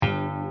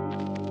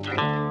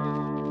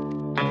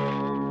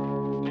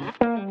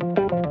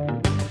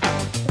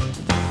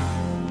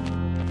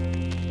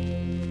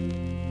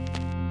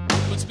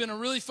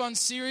really fun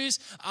series.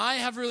 I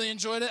have really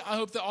enjoyed it. I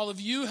hope that all of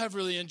you have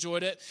really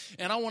enjoyed it.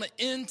 And I want to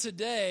end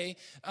today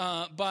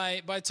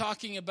by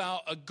talking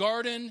about a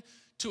garden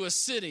to a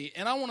city.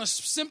 And I want to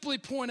simply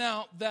point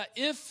out that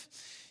if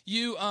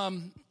you,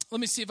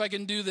 let me see if I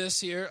can do this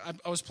here.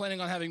 I was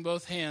planning on having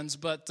both hands.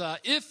 But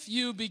if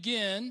you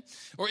begin,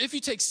 or if you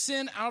take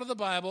sin out of the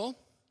Bible,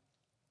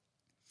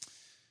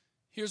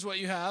 here's what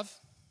you have.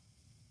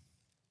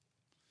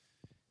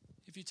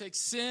 If you take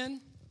sin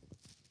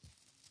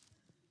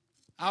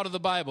out of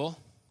the Bible,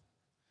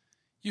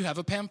 you have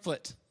a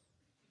pamphlet.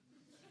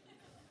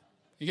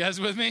 You guys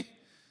with me?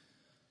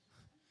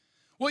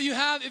 What you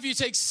have, if you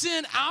take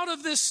sin out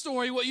of this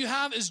story, what you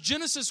have is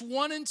Genesis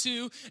 1 and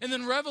 2, and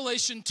then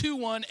Revelation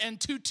 2:1 and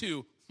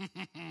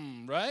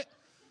 2:2. Right?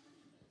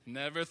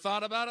 Never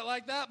thought about it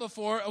like that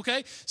before,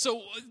 okay?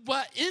 So,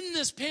 but in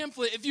this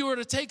pamphlet, if you were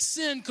to take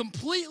sin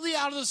completely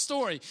out of the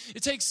story,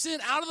 it takes sin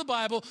out of the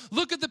Bible,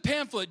 look at the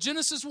pamphlet,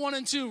 Genesis 1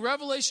 and 2,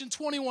 Revelation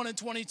 21 and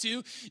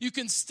 22, you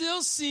can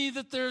still see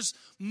that there's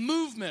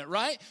movement,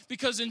 right?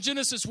 Because in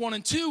Genesis 1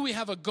 and 2, we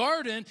have a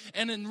garden,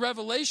 and in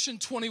Revelation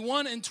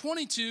 21 and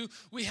 22,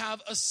 we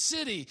have a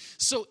city.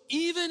 So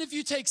even if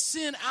you take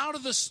sin out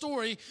of the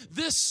story,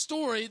 this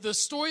story, the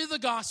story of the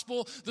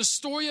gospel, the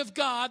story of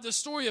God, the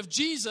story of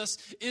Jesus,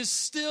 is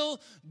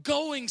still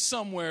going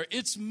somewhere.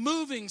 It's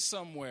moving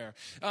somewhere.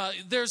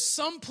 There's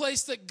some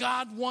place that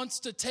God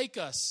wants to take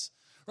us,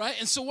 right?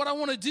 And so what I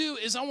want to do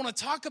is I want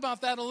to talk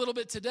about that a little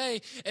bit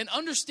today and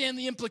understand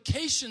the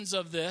implications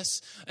of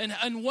this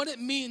and what it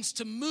means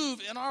to move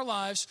in our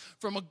lives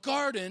from a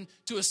garden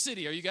to a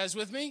city. Are you guys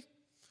with me?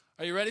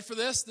 Are you ready for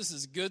this? This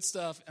is good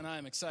stuff, and I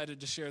am excited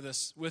to share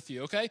this with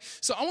you, okay?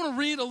 So I want to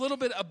read a little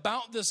bit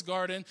about this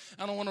garden,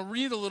 and I want to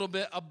read a little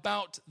bit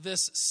about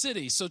this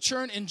city. So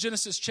turn in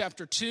Genesis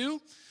chapter 2.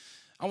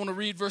 I want to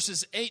read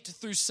verses 8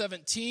 through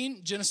 17.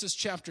 Genesis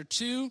chapter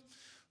 2,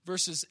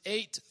 verses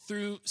 8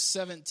 through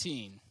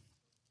 17.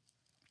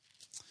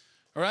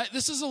 All right,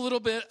 this is a little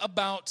bit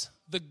about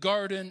the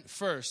garden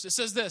first. It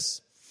says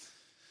this.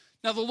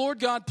 Now the Lord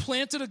God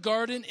planted a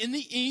garden in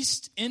the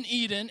east in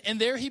Eden,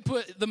 and there he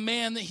put the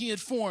man that he had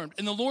formed.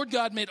 And the Lord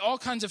God made all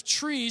kinds of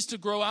trees to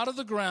grow out of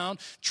the ground,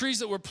 trees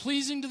that were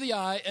pleasing to the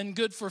eye and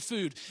good for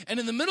food.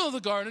 And in the middle of the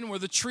garden were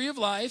the tree of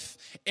life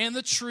and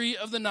the tree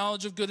of the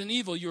knowledge of good and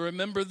evil. You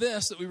remember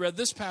this, that we read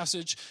this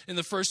passage in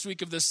the first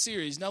week of this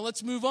series. Now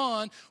let's move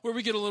on where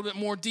we get a little bit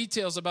more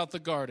details about the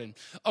garden.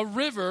 A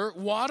river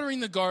watering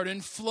the garden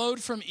flowed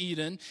from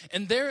Eden,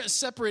 and there it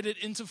separated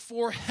into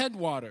 4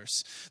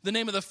 headwaters. The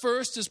name of the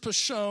first is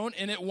Pishon,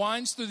 and it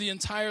winds through the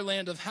entire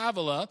land of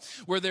Havilah,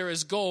 where there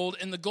is gold,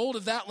 and the gold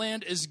of that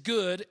land is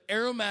good.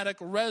 Aromatic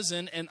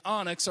resin and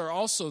onyx are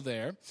also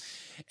there.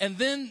 And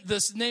then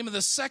the name of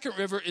the second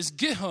river is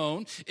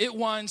Gihon. It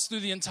winds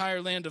through the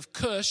entire land of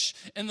Cush.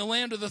 And the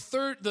land of the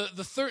third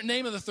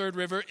name of the third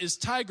river is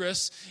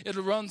Tigris. It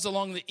runs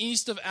along the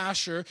east of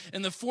Asher.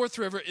 And the fourth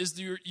river is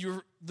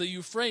the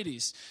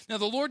Euphrates. Now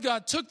the Lord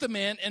God took the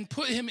man and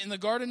put him in the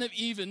Garden of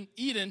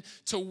Eden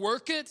to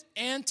work it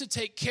and to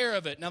take care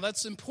of it. Now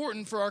that's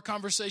important for our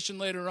conversation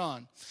later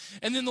on.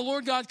 And then the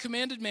Lord God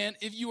commanded man,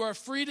 if you are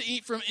free to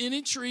eat from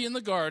any tree in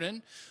the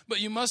garden, but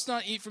you must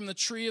not eat from the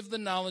tree of the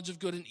knowledge of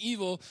good and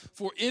evil,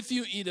 for if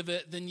you eat of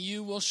it, then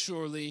you will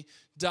surely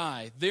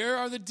die. There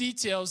are the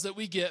details that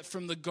we get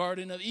from the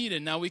Garden of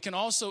Eden. Now, we can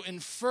also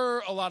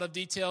infer a lot of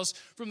details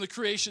from the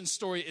creation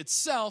story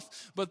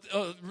itself, but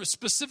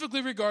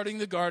specifically regarding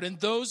the garden,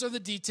 those are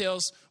the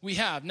details we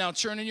have. Now,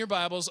 turn in your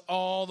Bibles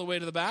all the way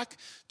to the back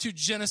to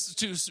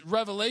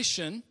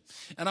Revelation,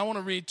 and I want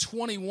to read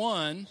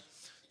 21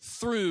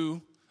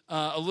 through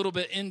a little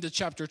bit into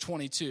chapter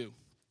 22.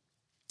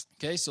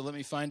 Okay, so let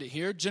me find it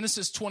here.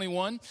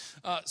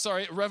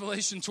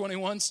 Revelation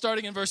 21,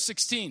 starting in verse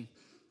 16.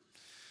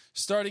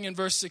 Starting in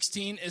verse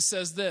 16, it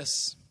says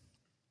this.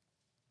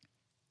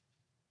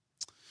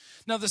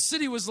 Now the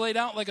city was laid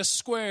out like a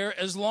square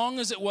as long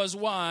as it was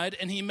wide,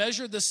 and he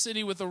measured the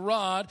city with a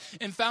rod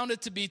and found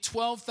it to be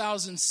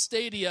 12,000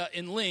 stadia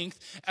in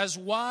length, as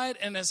wide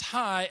and as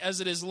high as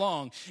it is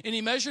long. And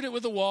he measured it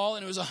with a wall,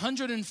 and it was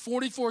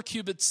 144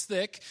 cubits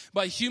thick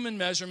by human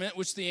measurement,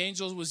 which the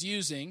angel was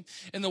using.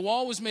 And the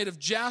wall was made of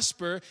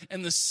jasper,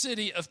 and the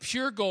city of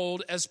pure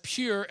gold, as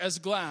pure as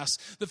glass.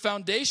 The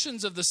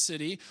foundations of the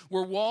city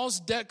were walls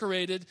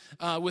decorated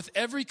with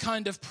every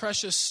kind of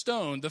precious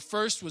stone. The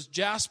first was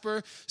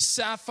jasper,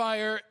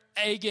 sapphire,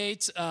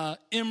 agate,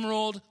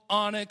 emerald,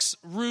 onyx,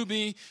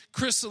 ruby,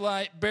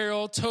 chrysolite,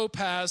 beryl,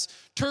 topaz,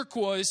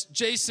 turquoise,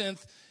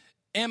 jacinth,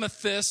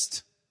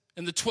 amethyst.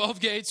 And the 12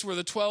 gates were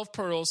the 12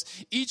 pearls,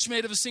 each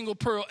made of a single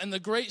pearl. And the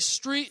great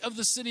street of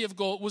the city of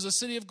gold was a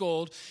city of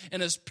gold,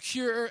 and as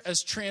pure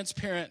as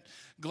transparent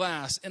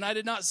glass. And I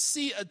did not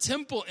see a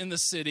temple in the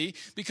city,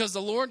 because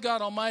the Lord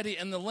God Almighty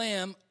and the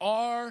Lamb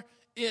are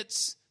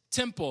its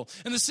temple.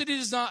 And the city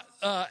does not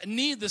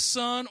need the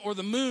sun or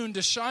the moon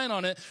to shine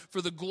on it, for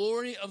the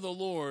glory of the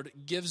Lord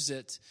gives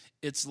it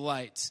its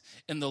light,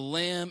 and the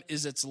Lamb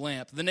is its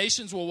lamp. The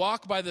nations will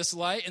walk by this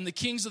light, and the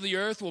kings of the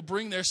earth will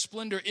bring their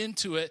splendor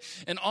into it.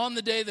 And on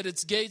the day that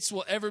its gates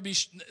will ever be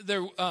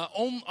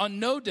on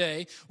no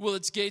day will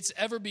its gates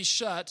ever be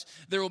shut.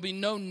 There will be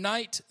no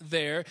night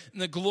there,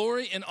 and the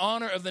glory and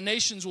honor of the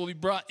nations will be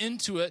brought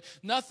into it.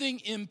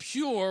 Nothing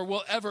impure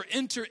will ever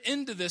enter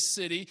into this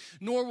city,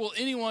 nor will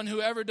anyone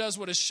who ever does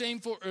what is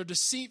shameful or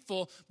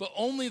deceitful, but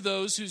only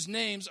those whose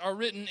names are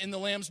written in the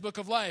Lamb's book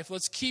of life.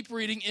 Let's keep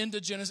reading into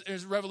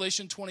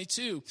Revelation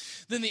 22.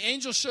 Then the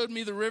angel showed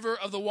me the river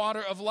of the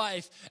water of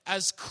life,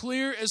 as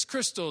clear as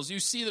crystals. You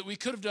see that we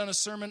could have done a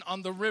sermon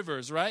on the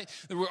rivers, right?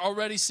 We're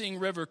already seeing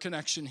river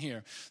connection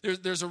here.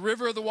 There's a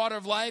river of the water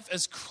of life,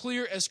 as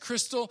clear as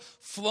crystal,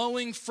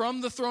 flowing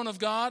from the throne of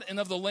God and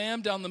of the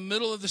Lamb down the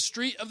middle of the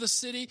street of the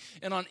city.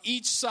 And on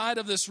each side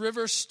of this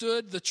river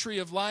stood the tree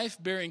of life,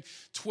 bearing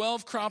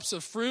 12 crops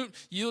of fruit,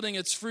 yielding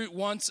its fruit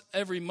once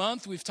every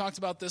month. We've talked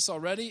about this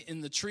already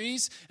in the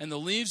trees. And the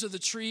leaves of the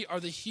tree are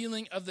the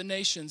healing of the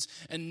nations.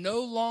 And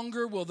no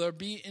longer will there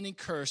be any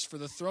curse, for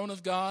the throne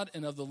of God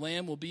and of the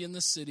Lamb will be in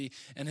the city,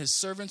 and his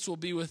servants will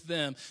be with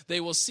them. They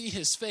will see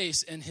his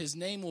face, and his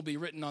name will be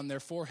written on their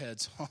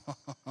foreheads.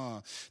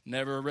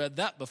 Never read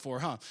that before,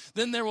 huh?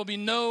 Then there will be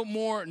no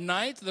more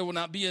night. There will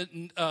not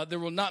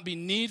be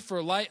need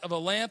for light of a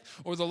lamp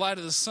or the light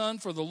of the sun,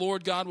 for the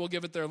Lord God will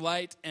give it their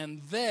light,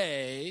 and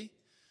they,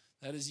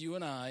 that is you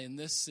and I, in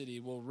this city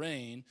will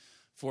reign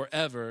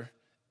forever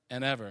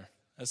and ever.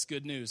 That's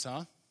good news,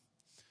 huh?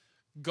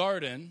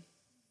 Garden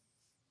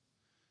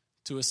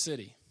to a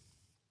city.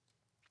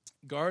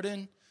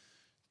 Garden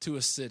to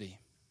a city.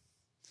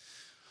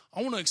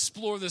 I want to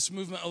explore this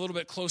movement a little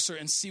bit closer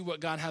and see what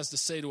God has to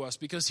say to us,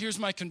 because here's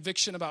my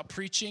conviction about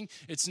preaching.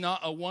 It's not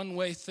a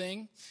one-way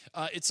thing.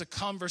 It's a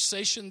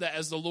conversation that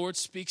as the Lord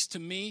speaks to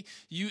me,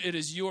 it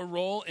is your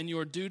role and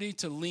your duty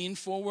to lean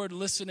forward,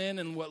 listen in,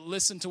 and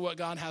listen to what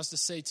God has to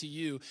say to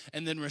you,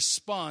 and then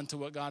respond to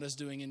what God is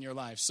doing in your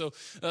life. So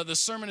the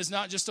sermon is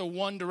not just a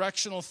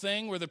one-directional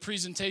thing where the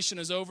presentation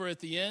is over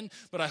at the end,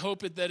 but I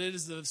hope that it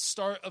is the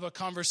start of a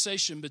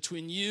conversation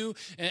between you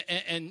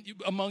and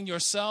among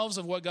yourselves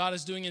of what God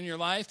is doing in your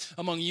life,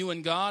 among you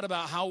and God,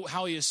 about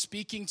how he is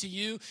speaking to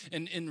you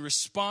and in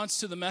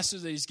response to the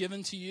message that he's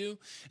given to you.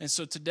 And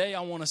so today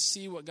I want to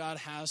see what God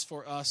has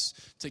for us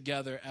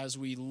together as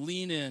we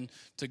lean in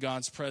to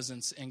God's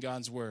presence and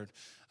God's word.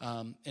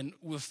 And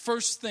the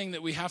first thing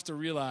that we have to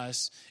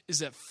realize is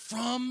that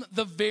from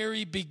the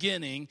very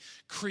beginning,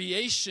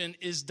 creation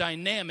is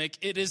dynamic.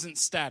 It isn't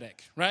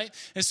static, right?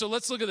 And so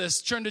let's look at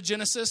this. Turn to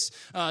Genesis.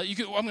 I'm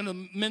going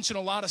to mention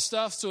a lot of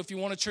stuff, so if you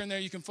want to turn there,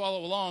 you can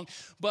follow along.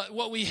 But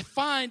what we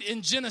find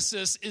in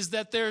Genesis is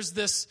that there's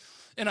this,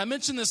 and I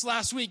mentioned this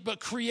last week, but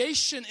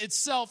creation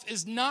itself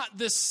is not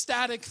this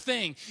static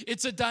thing.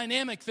 It's a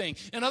dynamic thing.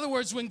 In other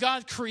words, when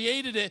God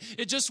created it,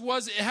 it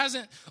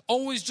hasn't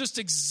always just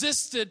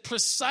existed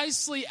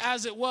precisely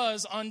as it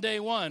was on day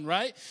one,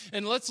 right?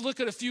 And let's look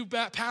at a few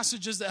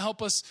passages that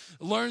help us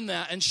learn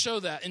that and show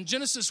that. In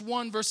Genesis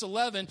 1, verse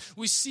 11,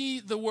 we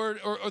see the word,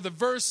 or the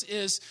verse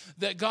is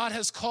that God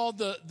has called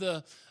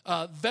the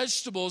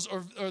vegetables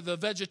or the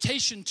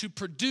vegetation to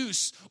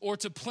produce or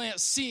to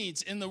plant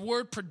seeds. And the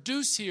word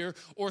produce here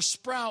or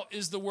sprout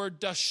is the word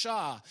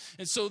dasha.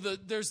 And so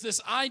there's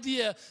this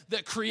idea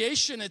that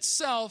creation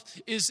itself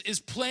is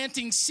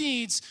planting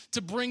seeds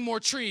to bring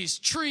more trees.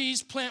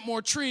 Trees plant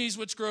more trees,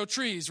 which grow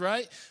trees,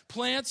 right?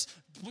 Plants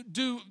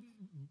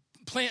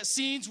plant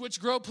seeds which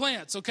grow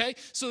plants, okay?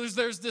 So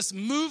there's this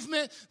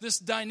movement, this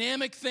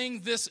dynamic thing,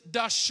 this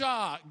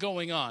dasha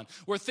going on,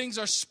 where things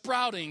are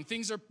sprouting,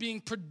 things are being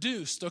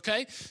produced,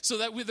 okay? So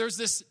that there's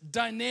this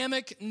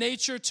dynamic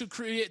nature to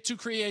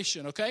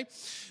creation, okay?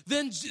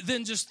 Then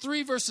just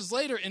 3 verses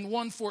later in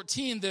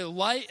 1:14, the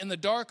light and the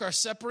dark are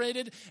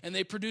separated, and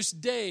they produce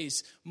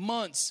days,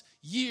 months,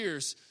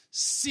 years,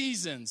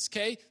 seasons,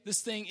 okay?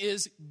 This thing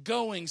is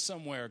going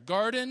somewhere.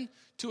 Garden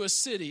to a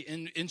city.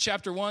 In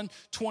chapter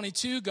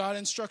 1:22, God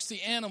instructs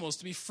the animals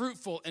to be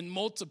fruitful and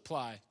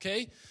multiply,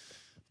 okay?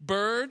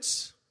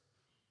 Birds,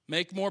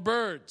 make more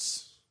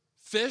birds.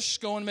 Fish,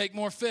 go and make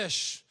more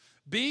fish.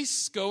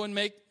 Beasts, go and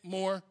make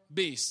more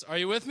beasts. Are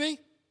you with me?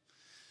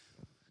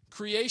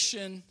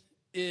 Creation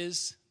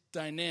is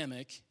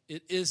dynamic.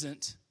 It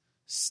isn't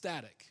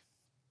static.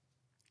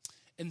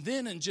 And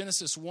then in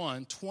Genesis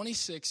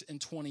 1:26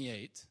 and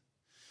 28,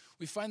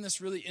 we find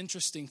this really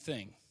interesting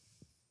thing.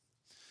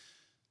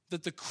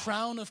 That the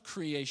crown of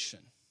creation,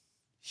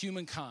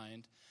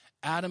 humankind,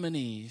 Adam and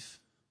Eve,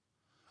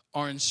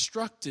 are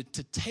instructed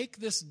to take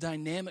this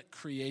dynamic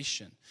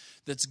creation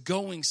that's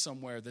going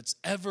somewhere, that's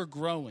ever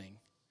growing,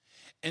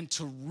 and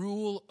to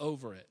rule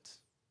over it.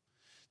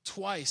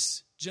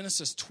 Twice,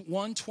 Genesis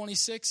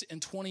 1:26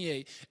 and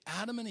 28,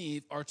 Adam and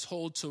Eve are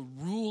told to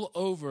rule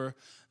over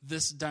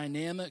this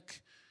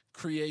dynamic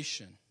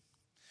creation.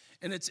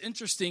 And it's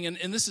interesting,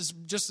 and this is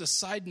just a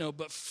side note,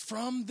 but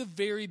from the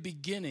very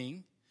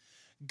beginning,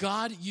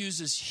 God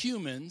uses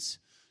humans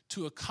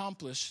to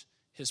accomplish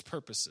his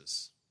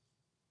purposes.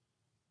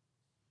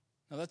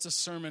 Now that's a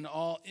sermon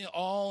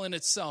all in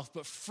itself,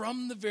 but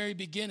from the very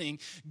beginning,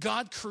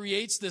 God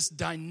creates this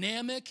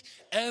dynamic,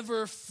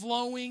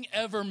 ever-flowing,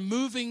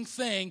 ever-moving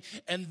thing,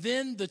 and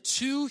then the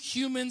two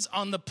humans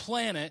on the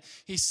planet,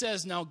 he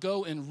says, now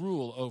go and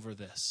rule over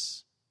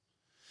this.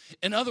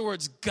 In other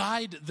words,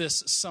 guide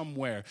this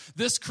somewhere.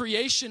 This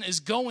creation is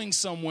going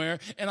somewhere,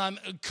 and I'm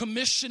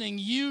commissioning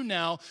you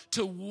now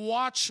to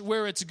watch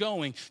where it's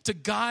going, to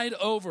guide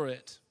over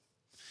it.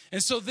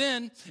 And so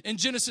then, in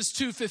Genesis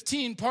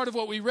 2:15, part of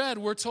what we read,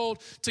 we're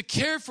told to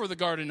care for the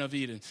Garden of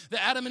Eden.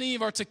 That Adam and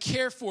Eve are to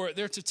care for it.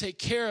 They're to take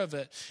care of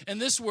it. And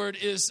this word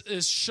is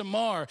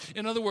shamar.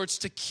 In other words,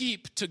 to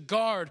keep, to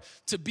guard,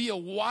 to be a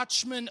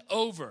watchman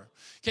over.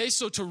 Okay,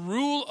 so to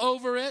rule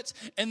over it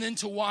and then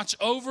to watch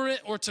over it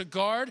or to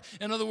guard.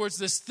 In other words,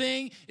 this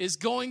thing is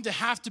going to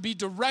have to be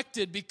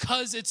directed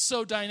because it's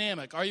so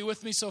dynamic. Are you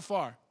with me so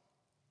far?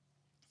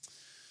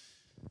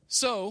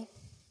 So,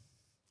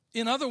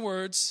 in other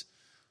words,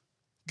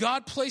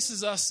 God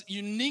places us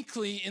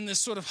uniquely in this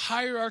sort of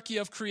hierarchy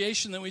of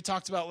creation that we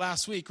talked about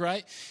last week,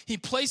 right? He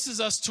places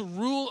us to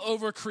rule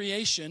over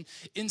creation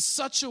in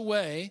such a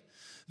way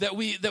that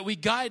we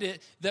guide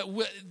it,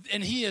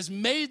 and he has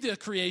made the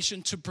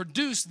creation to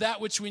produce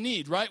that which we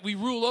need, right? We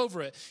rule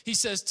over it. He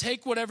says,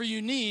 take whatever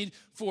you need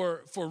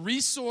for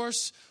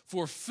resource,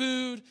 for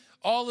food,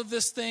 all of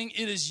this thing,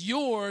 it is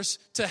yours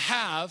to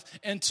have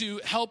and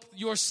to help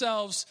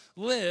yourselves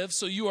live,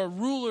 so you are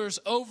rulers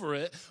over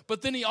it.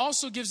 But then he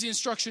also gives the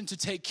instruction to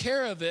take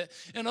care of it.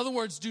 In other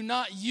words, do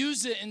not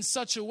use it in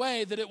such a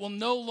way that it will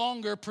no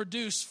longer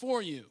produce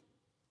for you.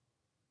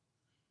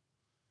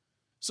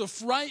 So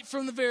right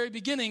from the very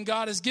beginning,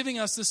 God is giving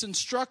us this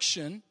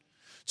instruction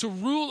to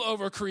rule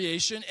over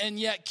creation and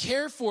yet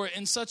care for it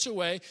in such a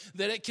way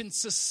that it can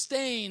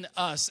sustain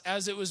us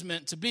as it was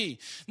meant to be.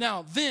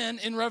 Now, then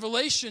in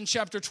Revelation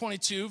chapter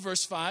 22,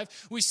 verse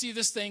 5, we see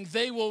this thing,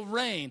 they will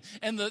reign.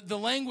 And the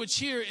language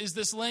here is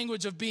this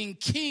language of being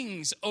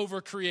kings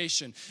over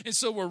creation. And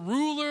so we're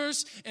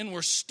rulers and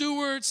we're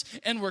stewards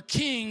and we're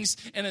kings,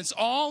 and it's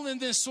all in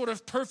this sort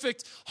of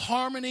perfect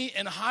harmony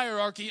and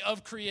hierarchy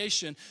of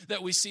creation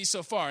that we see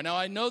so far. Now,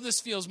 I know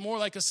this feels more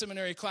like a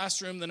seminary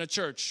classroom than a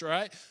church,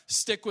 right?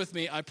 Stick with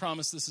me. I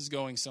promise this is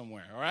going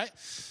somewhere, all right?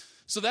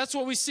 So that's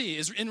what we see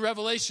is in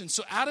Revelation.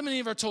 So Adam and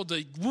Eve are told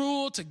to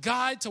rule, to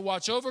guide, to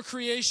watch over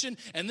creation,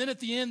 and then at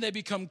the end they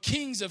become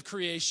kings of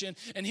creation.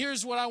 And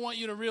here's what I want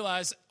you to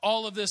realize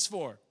all of this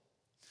for.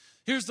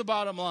 Here's the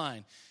bottom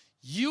line.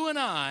 You and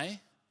I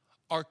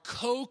are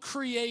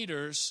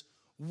co-creators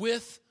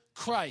with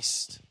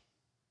Christ.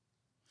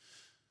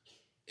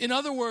 In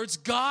other words,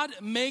 God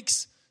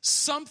makes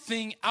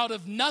something out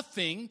of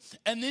nothing,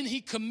 and then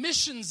he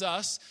commissions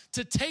us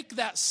to take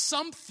that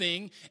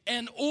something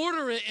and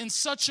order it in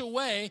such a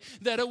way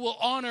that it will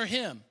honor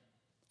him.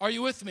 Are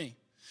you with me?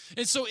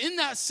 And so in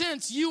that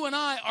sense, you and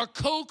I are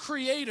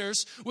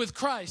co-creators with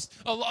Christ.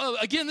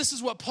 Again, this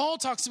is what Paul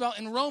talks about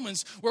in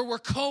Romans, where we're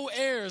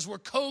co-heirs, we're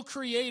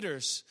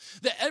co-creators.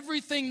 That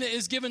everything that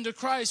is given to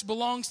Christ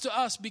belongs to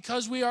us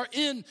because we are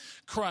in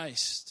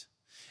Christ.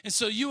 And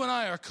so you and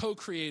I are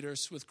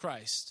co-creators with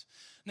Christ.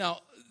 Now,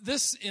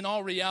 this, in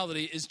all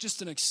reality, is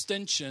just an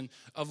extension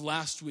of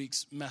last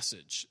week's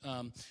message.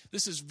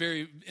 This is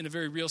in a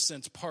very real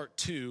sense, part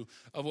 2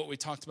 of what we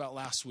talked about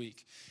last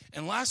week.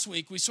 And last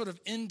week, we sort of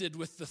ended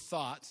with the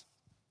thought,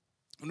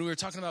 when we were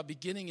talking about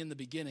beginning in the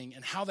beginning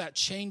and how that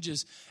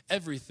changes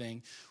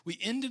everything, we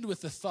ended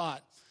with the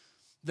thought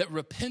that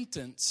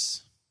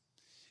repentance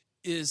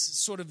is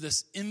sort of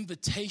this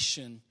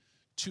invitation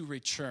to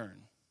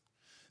return.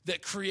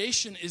 That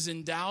creation is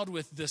endowed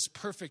with this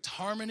perfect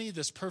harmony,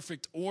 this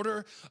perfect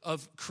order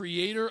of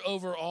creator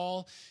over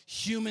all,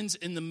 humans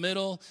in the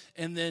middle,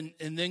 and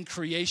then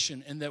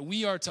creation. And that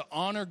we are to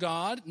honor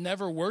God,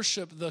 never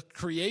worship the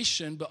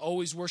creation, but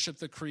always worship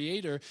the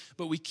creator.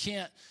 But we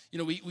can't,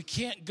 we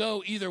can't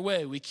go either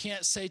way. We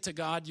can't say to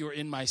God, you're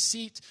in my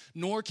seat,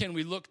 nor can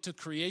we look to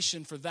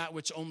creation for that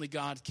which only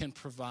God can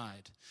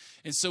provide.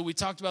 And so we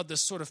talked about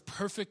this sort of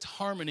perfect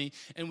harmony,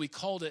 and we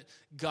called it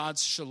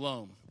God's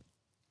shalom.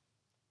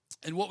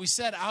 And what we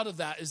said out of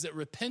that is that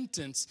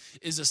repentance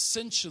is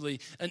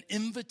essentially an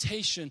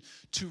invitation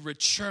to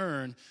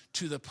return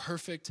to the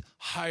perfect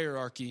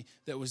hierarchy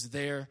that was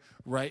there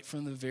right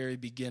from the very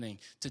beginning.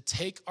 To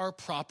take our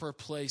proper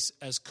place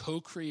as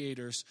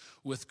co-creators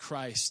with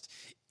Christ,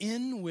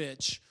 in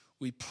which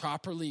we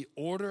properly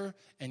order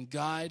and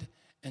guide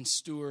and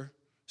steward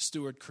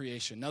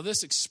creation. Now,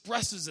 this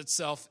expresses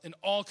itself in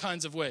all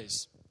kinds of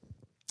ways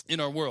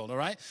in our world, all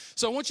right?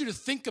 So I want you to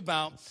think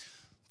about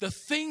the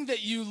thing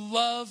that you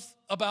love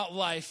about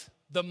life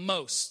the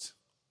most.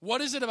 What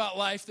is it about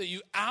life that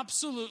you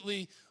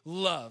absolutely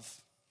love?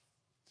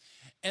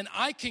 And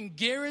I can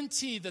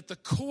guarantee that the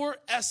core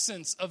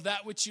essence of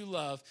that which you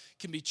love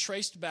can be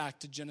traced back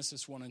to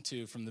Genesis 1 and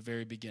 2 from the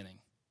very beginning.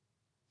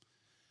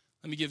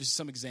 Let me give you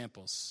some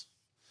examples.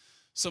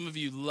 Some of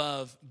you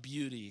love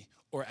beauty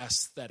or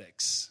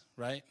aesthetics,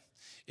 right?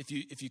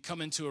 if you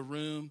come into a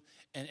room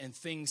and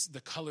things,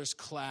 the colors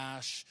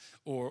clash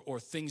or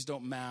things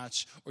don't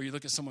match, or you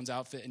look at someone's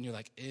outfit and you're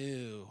like,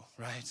 ew,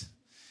 right?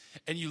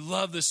 And you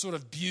love this sort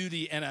of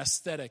beauty and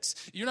aesthetics,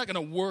 you're not going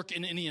to work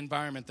in any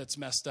environment that's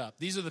messed up.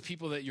 These are the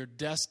people that your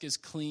desk is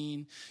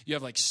clean. You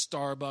have like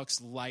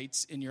Starbucks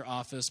lights in your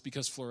office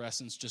because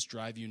fluorescents just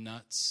drive you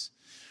nuts,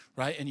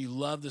 right? And you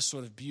love this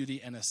sort of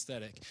beauty and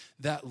aesthetic.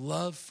 That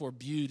love for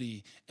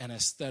beauty and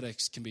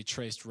aesthetics can be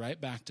traced right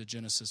back to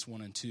Genesis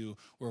 1 and 2,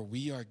 where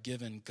we are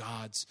given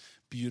God's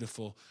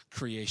beautiful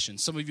creation.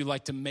 Some of you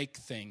like to make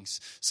things.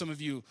 Some of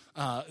you,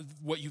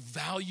 what you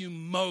value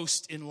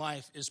most in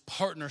life is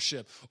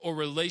partnership or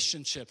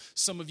relationship.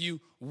 Some of you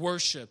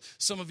worship.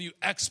 Some of you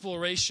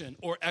exploration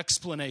or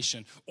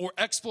explanation, or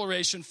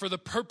exploration for the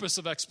purpose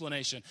of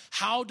explanation.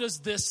 How does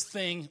this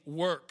thing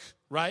work?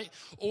 Right?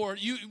 Or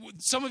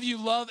some of you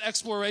love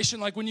exploration,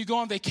 like when you go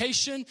on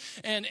vacation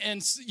and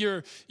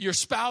your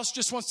spouse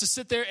just wants to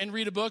sit there and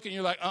read a book and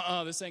you're like,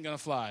 this ain't gonna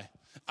fly.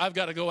 I've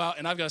got to go out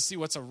and I've got to see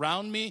what's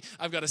around me.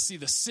 I've got to see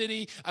the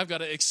city. I've got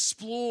to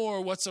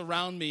explore what's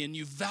around me. And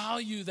you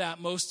value that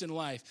most in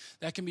life.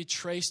 That can be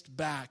traced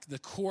back. The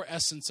core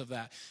essence of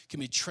that can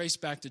be traced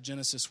back to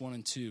Genesis 1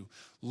 and 2.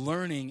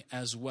 Learning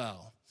as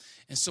well.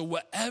 And so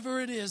whatever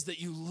it is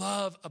that you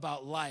love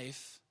about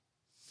life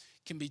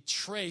can be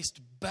traced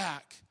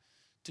back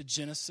to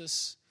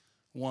Genesis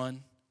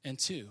 1 and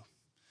 2.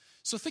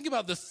 So think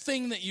about the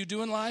thing that you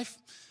do in life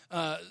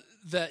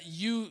that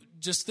you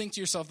just think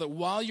to yourself that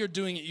while you're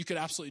doing it, you could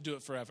absolutely do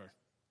it forever.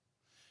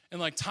 And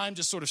like time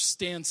just sort of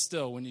stands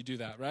still when you do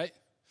that, right?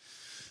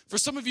 For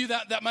some of you,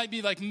 that might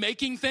be like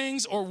making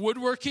things or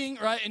woodworking,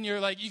 right? And you're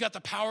like, you got the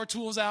power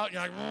tools out, and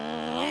you're like,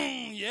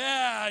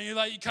 yeah. And you're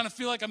like, you kind of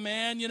feel like a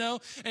man, you know?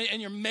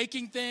 And you're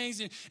making things,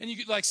 and you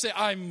could like say,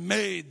 I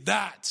made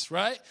that,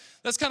 right?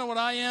 That's kind of what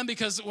I am,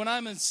 because when I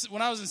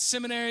was in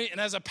seminary and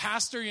as a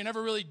pastor, you're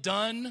never really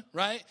done,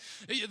 right?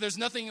 There's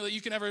nothing that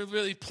you can ever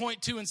really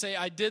point to and say,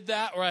 I did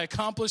that or I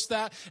accomplished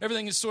that.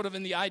 Everything is sort of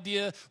in the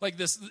idea, like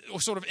this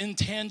sort of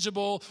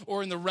intangible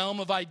or in the realm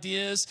of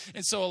ideas.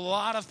 And so a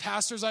lot of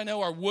pastors I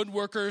know are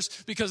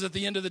woodworkers, because at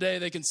the end of the day,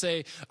 they can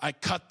say, I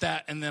cut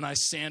that and then I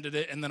sanded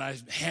it and then I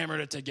hammered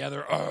it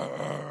together,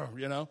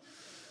 you know?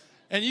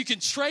 And you can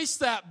trace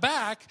that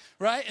back,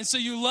 right? And so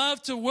you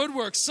love to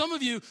woodwork. Some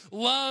of you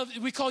love,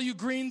 we call you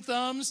green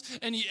thumbs,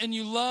 and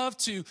you love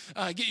to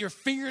get your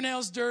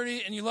fingernails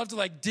dirty, and you love to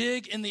like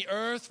dig in the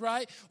earth,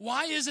 right?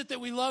 Why is it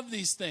that we love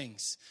these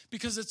things?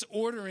 Because it's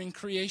ordering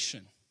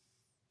creation.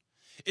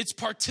 It's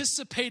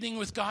participating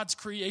with God's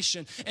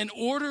creation and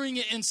ordering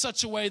it in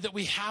such a way that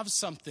we have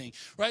something,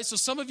 right? So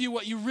some of you,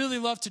 what you really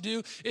love to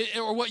do,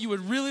 or what you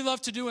would really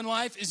love to do in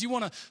life, is you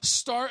want to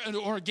start an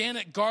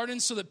organic garden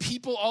so that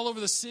people all over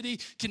the city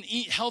can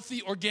eat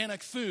healthy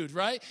organic food,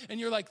 right? And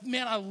you're like,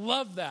 man, I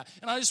love that.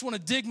 And I just want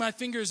to dig my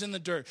fingers in the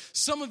dirt.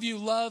 Some of you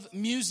love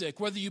music,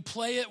 whether you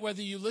play it,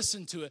 whether you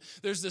listen to it.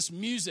 There's this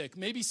music.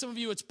 Maybe some of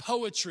you, it's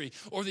poetry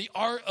or the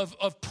art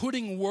of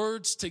putting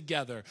words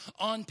together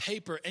on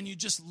paper, and you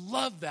just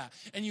love that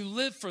and you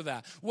live for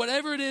that.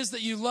 Whatever it is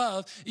that you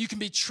love, you can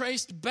be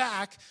traced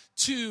back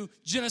to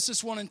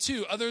Genesis 1 and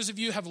 2. Others of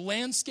you have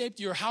landscaped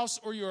your house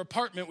or your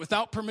apartment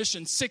without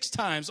permission 6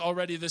 times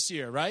already this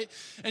year, right?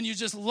 And you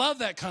just love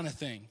that kind of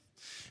thing.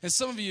 And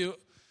some of you,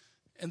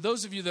 and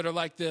those of you that are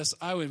like this,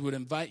 I would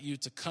invite you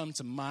to come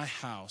to my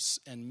house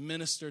and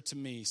minister to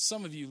me.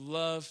 Some of you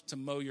love to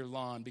mow your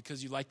lawn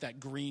because you like that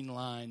green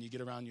line you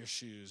get around your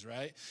shoes,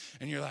 right?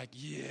 And you're like,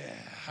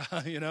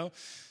 yeah, you know?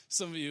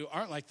 Some of you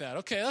aren't like that.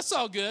 Okay, that's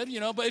all good, you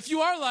know. But if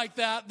you are like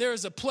that, there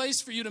is a place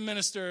for you to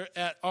minister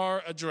at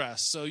our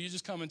address. So you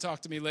just come and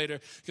talk to me later,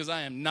 because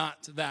I am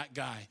not that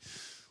guy.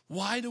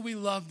 Why do we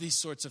love these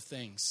sorts of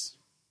things?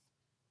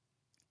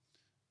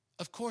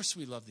 Of course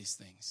we love these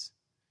things,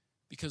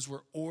 because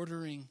we're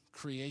ordering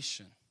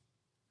creation.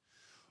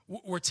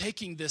 We're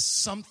taking this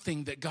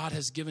something that God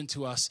has given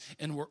to us,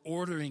 and we're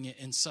ordering it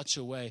in such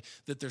a way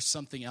that there's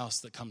something else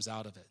that comes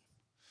out of it.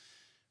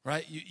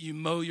 Right? You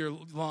mow your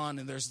lawn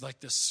and there's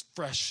like this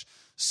fresh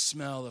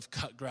smell of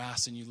cut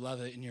grass, and you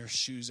love it, and your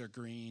shoes are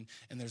green,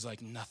 and there's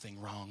like nothing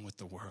wrong with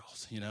the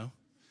world, you know?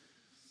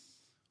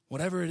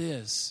 Whatever it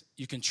is,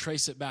 you can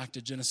trace it back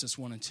to Genesis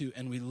 1 and 2.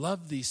 And we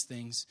love these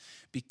things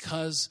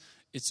because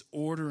it's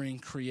ordering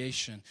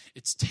creation.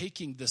 It's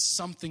taking the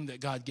something that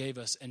God gave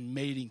us and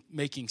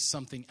making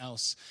something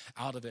else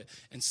out of it.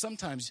 And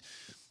sometimes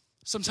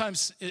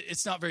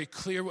it's not very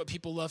clear what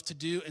people love to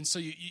do, and so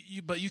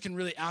but you can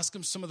really ask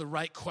them some of the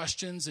right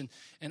questions, and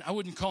I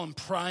wouldn't call them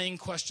prying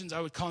questions.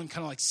 I would call them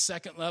kind of like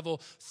second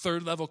level,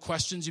 third level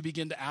questions. You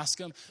begin to ask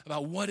them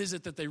about what is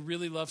it that they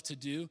really love to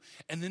do,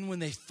 and then when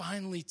they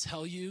finally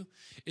tell you,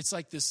 it's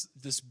like this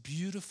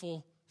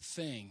beautiful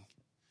thing,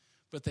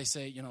 but they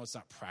say, you know, it's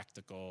not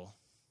practical,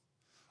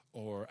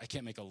 or I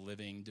can't make a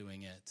living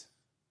doing it,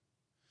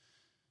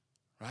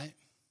 right?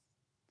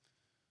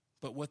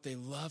 But what they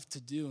love to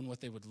do and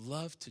what they would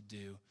love to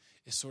do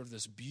is sort of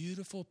this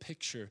beautiful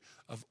picture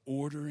of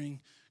ordering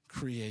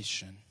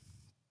creation.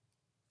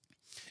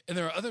 And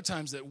there are other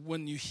times that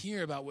when you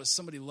hear about what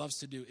somebody loves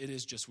to do, it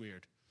is just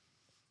weird.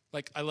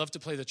 Like, I love to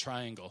play the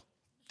triangle.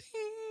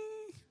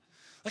 Ding.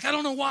 Like, I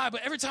don't know why,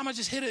 but every time I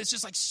just hit it, it's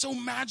just like so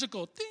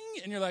magical.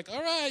 Ding. And you're like,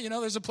 all right,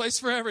 there's a place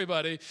for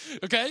everybody.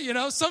 Okay?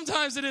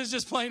 Sometimes it is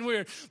just plain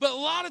weird. But a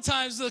lot of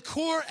times the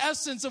core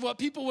essence of what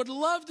people would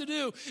love to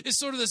do is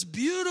sort of this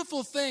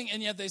beautiful thing.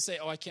 And yet they say,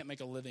 oh, I can't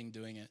make a living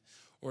doing it,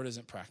 or it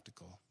isn't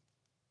practical.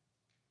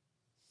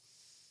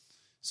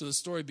 So the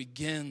story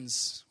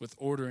begins with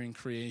ordering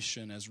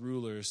creation as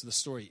rulers. The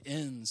story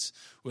ends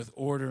with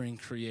ordering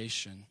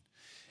creation.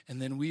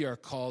 And then we are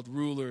called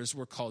rulers.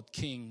 We're called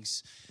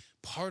kings.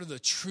 Part of the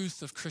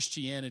truth of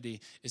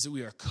Christianity is that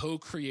we are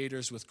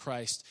co-creators with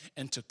Christ.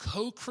 And to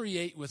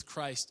co-create with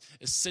Christ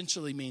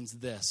essentially means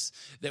this,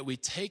 that we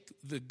take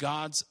the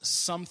God's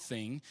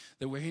something,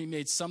 that where he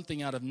made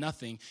something out of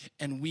nothing,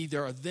 and we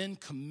are then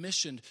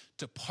commissioned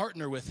to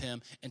partner with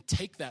him and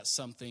take that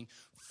something,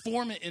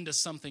 form it into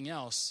something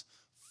else,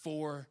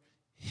 for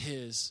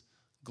his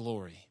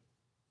glory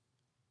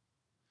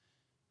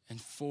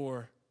and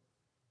for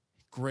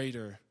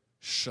greater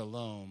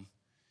shalom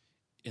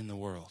in the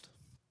world.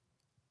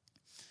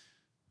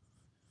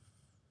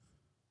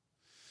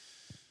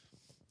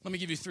 Let me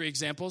give you 3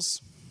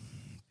 examples.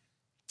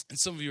 And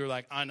some of you are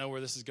like, I know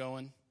where this is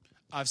going.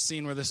 I've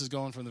seen where this is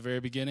going from the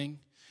very beginning.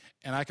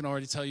 And I can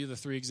already tell you the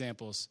 3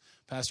 examples.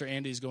 Pastor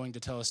Andy is going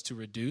to tell us to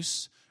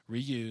reduce,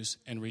 reuse,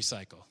 and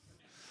recycle.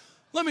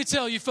 Let me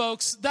tell you,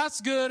 folks,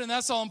 that's good and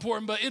that's all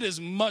important, but it is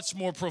much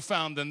more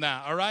profound than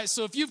that, all right?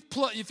 So if you've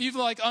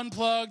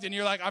unplugged and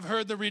you're like, I've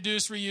heard the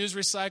reduce, reuse,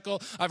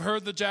 recycle, I've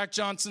heard the Jack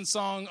Johnson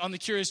song on the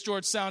Curious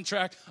George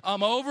soundtrack,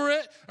 I'm over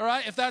it, all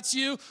right? If that's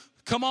you,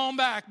 come on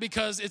back,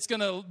 because it's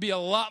going to be a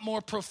lot more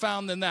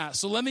profound than that.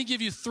 So let me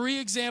give you 3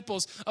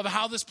 examples of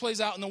how this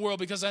plays out in the world,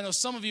 because I know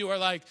some of you are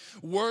like,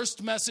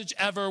 worst message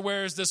ever,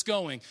 where is this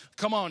going?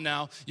 Come on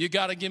now, you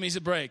got to give me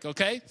a break,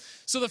 okay?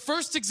 So the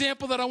first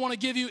example that I want to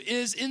give you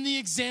is in the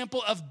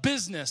example of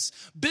business.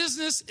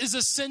 Business is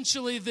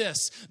essentially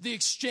this, the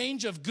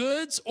exchange of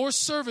goods or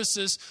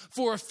services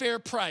for a fair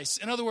price.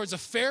 In other words, a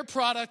fair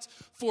product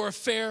for a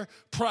fair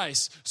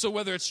price. So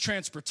whether it's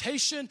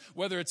transportation,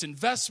 whether it's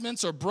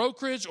investments or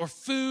brokerage or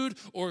food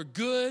or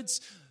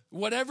goods,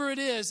 whatever it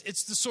is,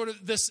 it's the sort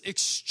of this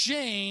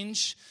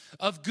exchange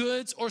of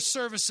goods or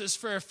services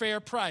for a fair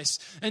price.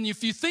 And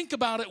if you think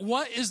about it,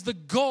 what is the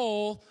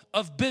goal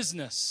of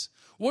business?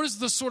 What is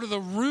the sort of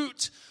the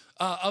root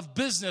of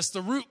business,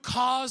 the root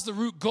cause, the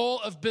root goal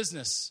of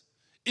business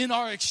in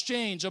our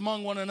exchange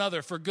among one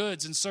another for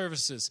goods and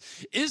services?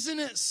 Isn't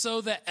it so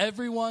that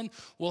everyone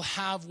will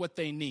have what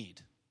they need?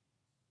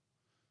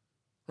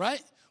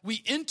 Right?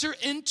 We enter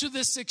into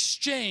this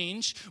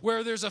exchange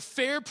where there's a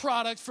fair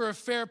product for a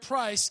fair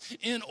price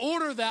in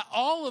order that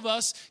all of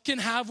us can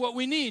have what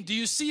we need. Do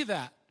you see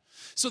that?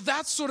 So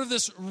that's sort of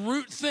this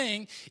root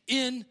thing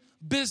in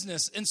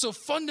business. And so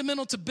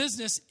fundamental to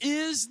business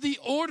is the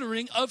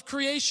ordering of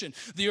creation.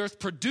 The earth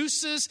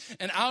produces,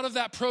 and out of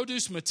that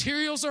produce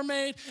materials are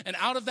made, and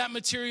out of that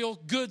material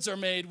goods are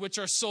made, which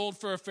are sold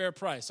for a fair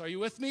price. Are you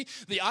with me?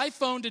 The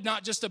iPhone did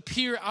not just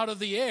appear out of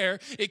the air.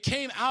 It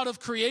came out of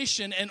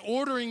creation and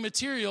ordering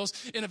materials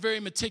in a very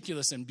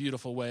meticulous and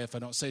beautiful way, if I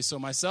don't say so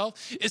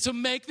myself. It's to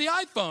make the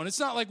iPhone. It's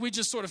not like we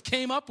just sort of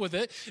came up with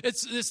it.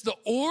 It's the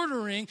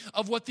ordering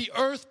of what the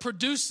earth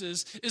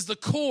produces is the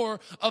core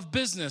of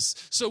business.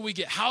 So we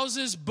get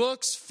houses,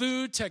 books,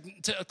 food,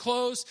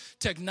 clothes,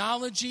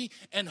 technology,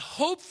 and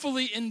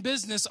hopefully in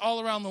business all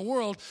around the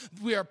world,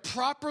 we are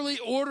properly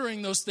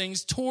ordering those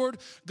things toward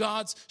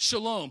God's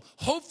shalom.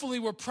 Hopefully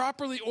we're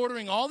properly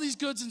ordering all these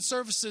goods and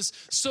services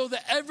so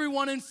that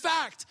everyone, in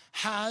fact,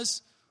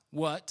 has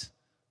what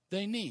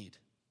they need.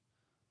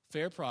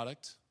 Fair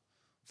product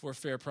for a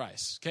fair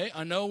price, okay?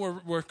 I know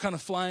we're kind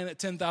of flying at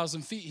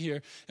 10,000 feet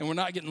here, and we're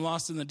not getting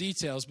lost in the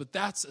details, but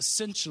that's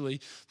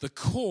essentially the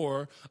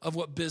core of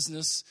what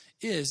business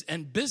is.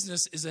 And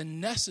business is a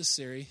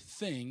necessary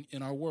thing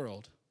in our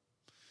world.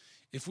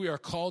 If we are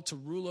called to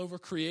rule over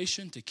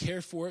creation, to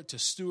care for it, to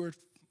steward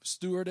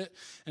it,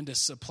 and to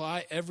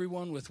supply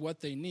everyone with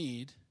what they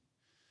need,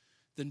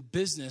 then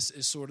business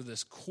is sort of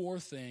this core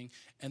thing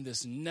and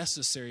this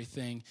necessary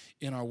thing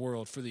in our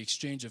world for the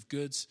exchange of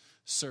goods,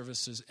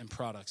 services, and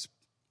products.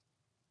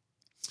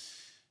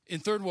 In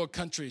third world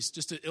countries,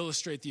 just to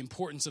illustrate the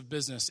importance of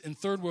business, in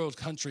third world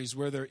countries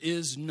where there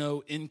is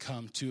no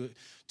income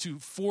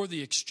for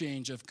the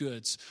exchange of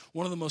goods,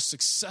 one of the most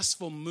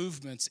successful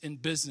movements in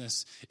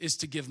business is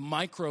to give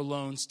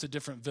microloans to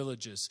different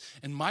villages.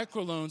 And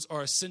microloans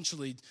are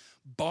essentially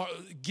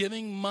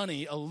giving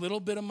money, a little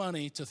bit of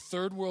money, to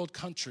third world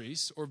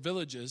countries or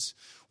villages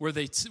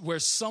where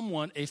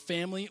someone, a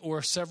family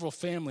or several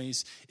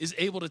families, is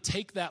able to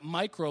take that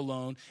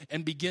microloan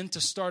and begin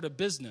to start a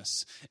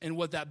business. And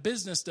what that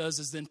business does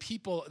is then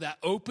that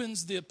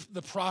opens the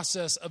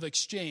process of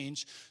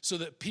exchange so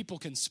that people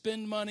can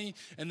spend money,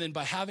 and then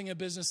by having a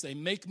business, they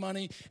make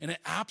money, and it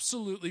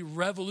absolutely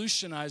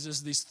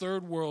revolutionizes these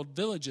third world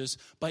villages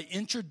by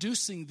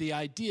introducing the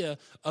idea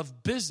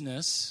of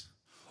business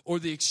or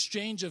the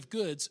exchange of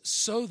goods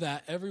so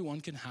that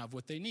everyone can have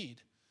what they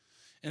need.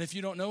 And if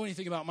you don't know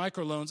anything about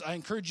microloans, I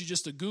encourage you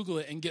just to Google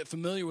it and get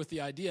familiar with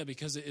the idea,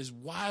 because it is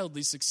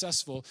wildly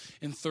successful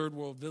in third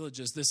world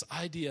villages. This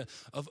idea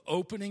of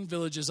opening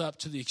villages up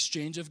to the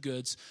exchange of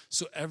goods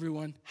so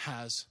everyone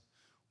has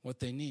what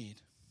they need.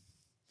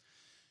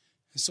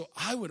 And so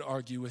I would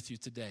argue with you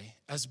today,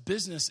 as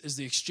business is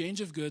the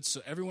exchange of goods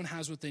so everyone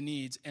has what they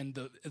need, and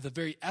the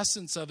very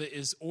essence of it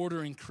is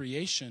ordering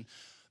creation.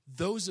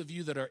 Those of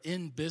you that are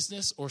in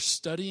business or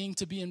studying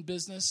to be in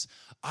business,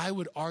 I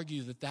would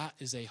argue that that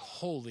is a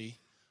holy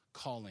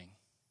calling.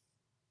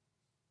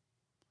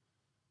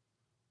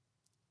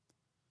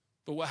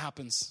 But what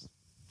happens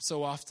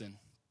so often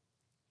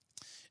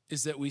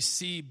is that we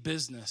see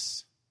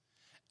business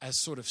as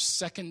sort of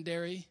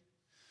secondary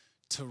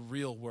to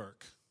real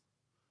work,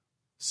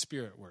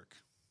 spirit work,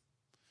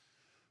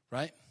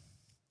 right?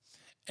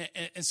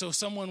 And so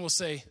someone will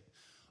say,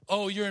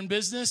 oh, you're in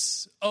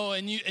business? Oh,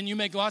 and you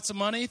make lots of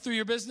money through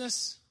your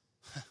business?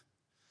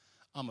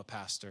 I'm a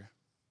pastor.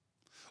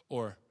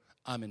 Or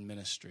I'm in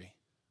ministry.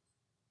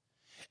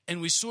 And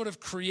we sort of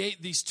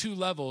create these two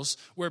levels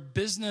where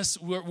business,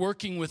 we're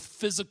working with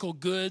physical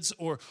goods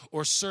or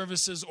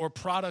services or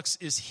products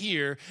is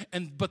here,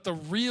 but the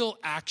real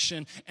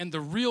action and the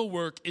real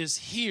work is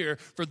here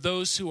for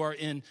those who are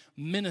in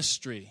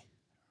ministry.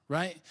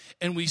 Right?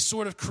 And we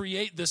sort of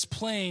create this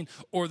plane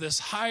or this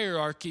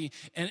hierarchy,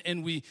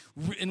 and we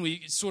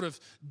sort of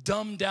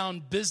dumb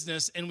down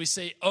business, and we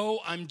say,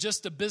 oh, I'm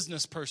just a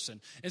business person.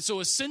 And so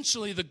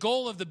essentially the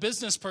goal of the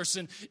business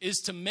person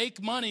is to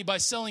make money by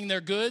selling their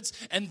goods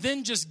and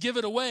then just give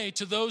it away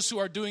to those who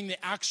are doing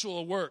the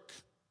actual work.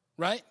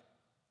 Right?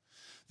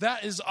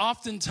 That is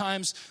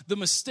oftentimes the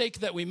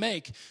mistake that we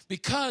make,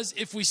 because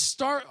if we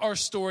start our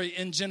story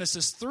in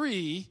Genesis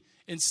 3,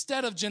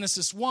 instead of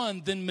Genesis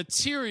 1, then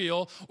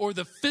material or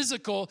the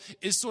physical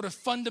is sort of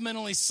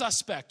fundamentally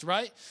suspect,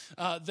 right?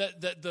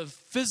 That the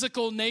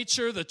physical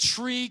nature, the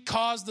tree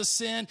caused the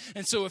sin.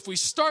 And so if we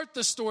start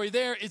the story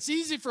there, it's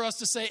easy for us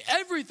to say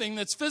everything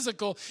that's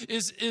physical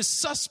is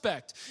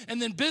suspect.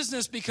 And then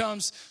business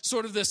becomes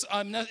sort of this,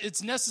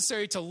 it's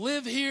necessary to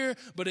live here,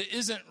 but it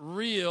isn't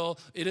real.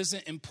 It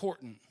isn't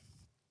important.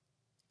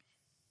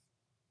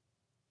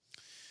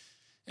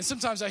 And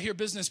sometimes I hear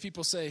business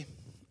people say,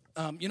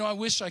 I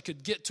wish I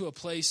could get to a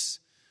place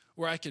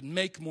where I could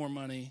make more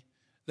money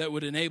that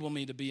would enable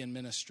me to be in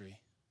ministry.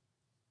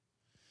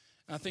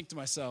 And I think to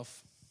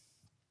myself,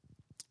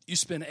 you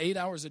spend 8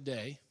 hours a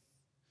day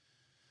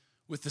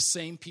with the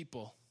same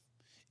people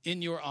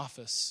in your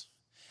office,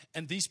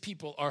 and these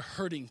people are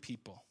hurting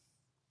people,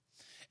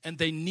 and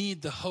they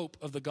need the hope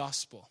of the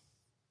gospel.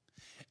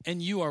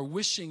 And you are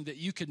wishing that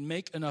you could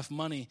make enough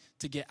money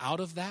to get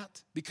out of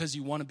that because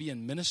you want to be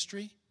in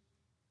ministry.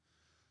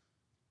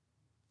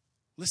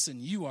 Listen,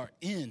 you are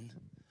in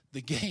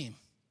the game.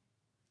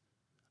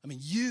 I mean,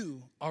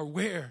 you are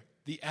where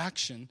the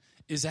action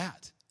is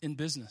at in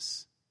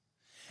business.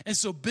 And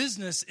so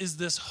business is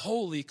this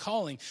holy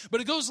calling.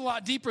 But it goes a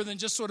lot deeper than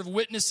just sort of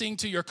witnessing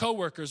to your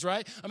coworkers,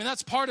 right? I mean,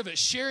 that's part of it.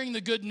 Sharing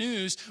the good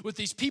news with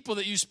these people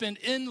that you spend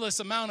endless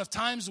amount of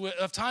time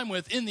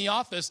with in the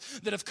office,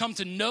 that have come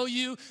to know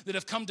you, that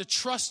have come to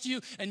trust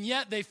you, and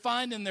yet they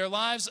find in their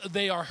lives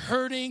they are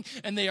hurting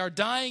and they are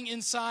dying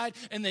inside,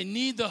 and they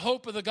need the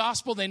hope of the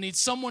gospel. They need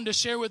someone to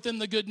share with them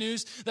the good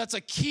news. That's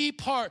a key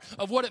part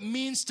of what it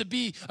means to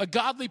be a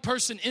godly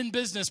person in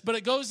business. But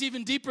it goes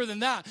even deeper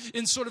than that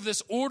in sort of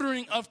this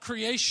ordering of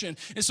creation.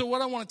 And so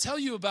what I want to tell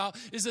you about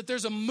is that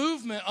there's a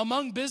movement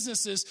among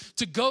businesses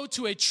to go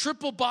to a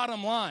triple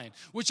bottom line,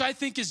 which I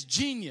think is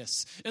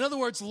genius. In other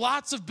words,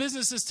 lots of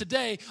businesses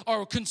today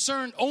are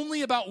concerned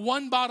only about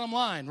one bottom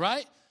line,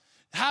 right?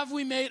 Have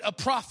we made a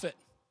profit?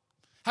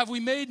 Have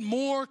we made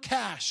more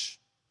cash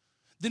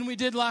than we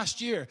did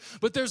last year?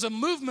 But there's a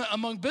movement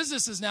among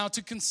businesses now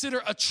to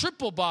consider a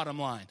triple bottom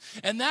line.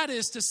 And that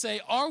is to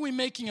say, are we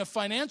making a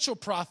financial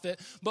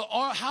profit, but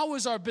how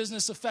is our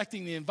business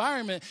affecting the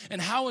environment,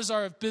 and how is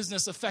our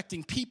business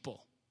affecting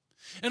people?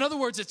 In other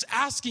words, it's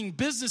asking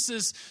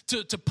businesses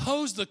to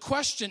pose the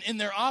question in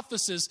their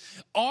offices,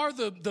 are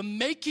the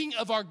making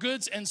of our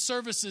goods and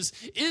services,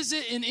 is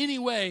it in any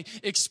way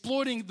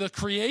exploiting the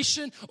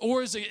creation,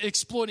 or is it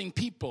exploiting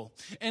people?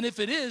 And if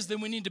it is,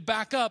 then we need to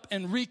back up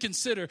and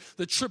reconsider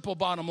the triple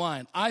bottom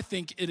line. I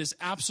think it is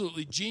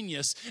absolutely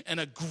genius and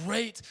a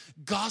great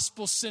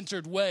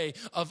gospel-centered way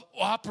of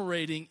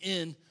operating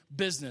in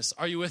business.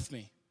 Are you with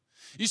me?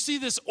 You see,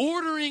 this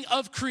ordering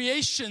of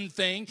creation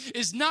thing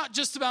is not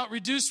just about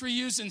reduce,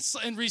 reuse,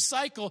 and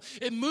recycle.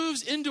 It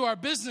moves into our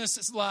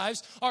business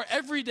lives, our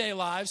everyday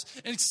lives,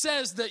 and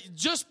says that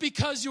just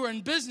because you are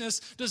in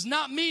business does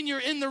not mean you're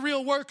in the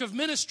real work of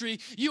ministry.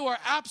 You are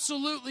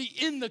absolutely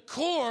in the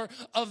core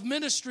of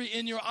ministry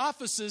in your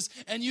offices,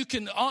 and you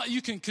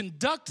can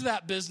conduct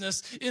that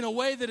business in a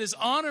way that is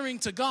honoring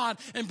to God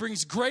and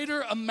brings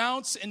greater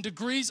amounts and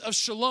degrees of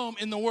shalom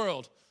in the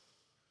world.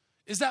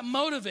 Is that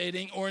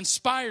motivating or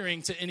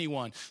inspiring to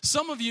anyone?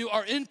 Some of you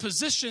are in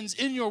positions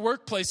in your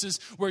workplaces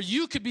where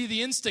you could be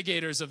the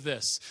instigators of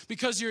this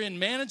because you're in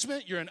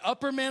management, you're in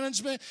upper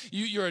management,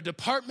 you're a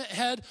department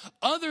head.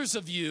 Others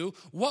of you,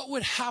 what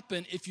would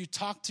happen if you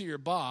talked to your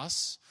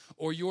boss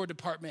or your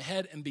department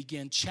head and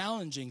began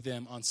challenging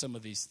them on some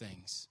of these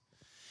things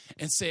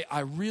and say,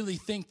 I really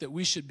think that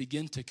we should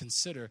begin to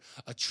consider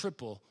a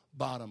triple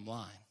bottom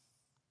line?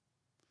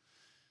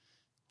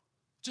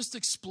 Just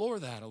explore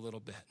that a little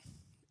bit.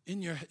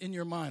 In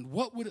your mind,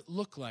 what would it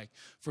look like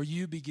for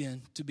you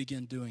to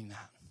begin doing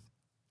that?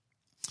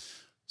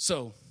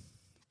 So,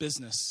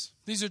 business.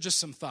 These are just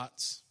some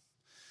thoughts.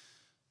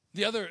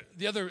 The other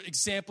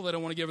example that I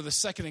want to give, or the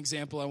second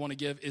example I want to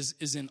give,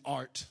 is in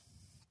art.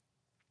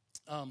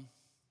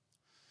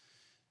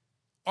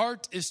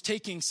 Art is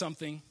taking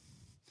something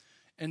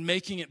and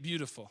making it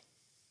beautiful.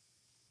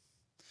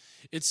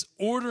 It's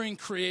ordering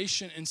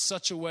creation in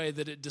such a way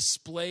that it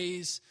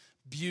displays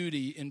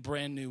beauty in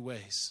brand new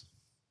ways.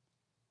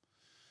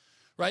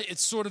 Right?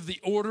 It's sort of the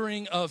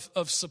ordering of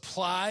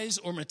supplies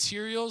or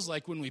materials,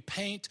 like when we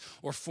paint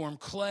or form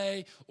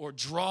clay or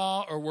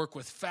draw or work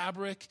with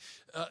fabric.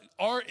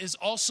 Art is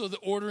also the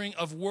ordering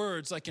of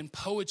words, like in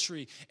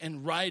poetry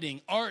and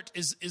writing. Art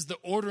is the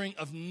ordering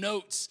of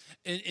notes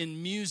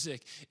in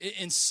music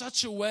in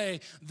such a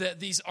way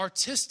that these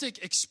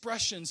artistic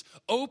expressions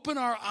open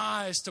our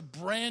eyes to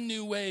brand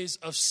new ways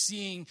of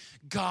seeing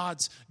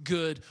God's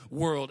good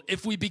world.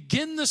 If we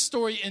begin the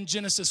story in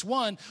Genesis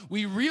 1,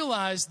 we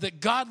realize that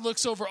God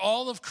looks over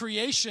all of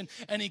creation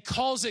and he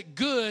calls it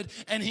good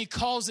and he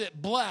calls it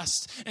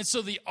blessed. And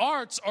so the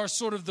arts are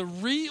sort of the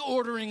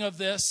reordering of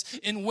this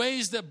in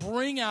ways that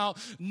bring out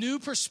new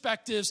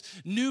perspectives,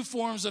 new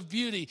forms of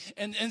beauty.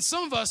 And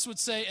some of us would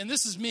say, and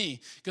this is me,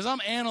 because I'm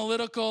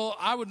analytical,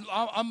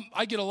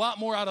 I get a lot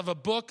more out of a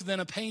book than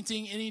a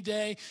painting any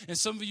day. And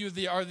some of you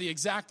are the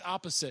exact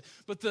opposite.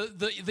 But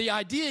the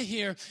idea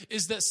here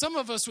is that some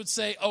of us would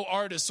say, oh,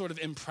 art is sort of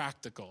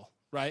impractical,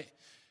 right?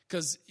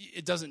 Because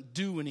it doesn't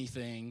do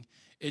anything.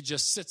 It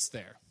just sits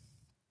there.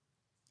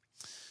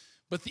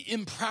 But the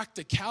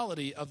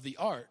impracticality of the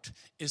art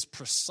is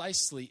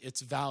precisely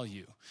its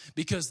value,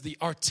 because the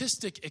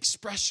artistic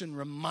expression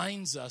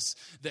reminds us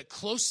that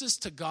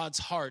closest to God's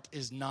heart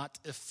is not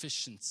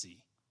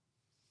efficiency.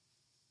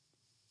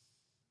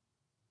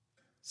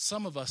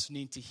 Some of us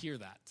need to hear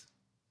that,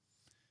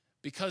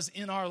 because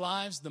in our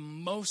lives, the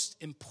most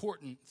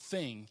important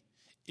thing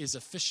is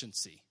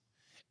efficiency.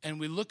 And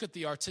we look at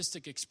the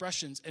artistic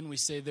expressions and we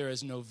say there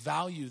is no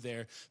value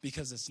there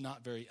because it's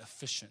not very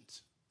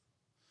efficient.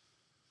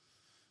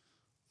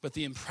 But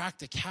the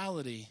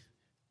impracticality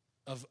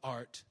of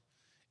art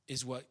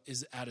is what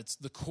is at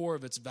the core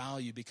of its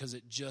value, because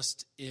it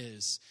just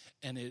is.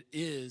 And it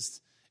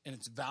is, and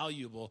it's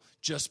valuable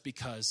just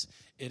because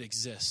it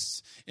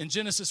exists. In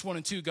Genesis 1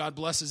 and 2, God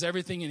blesses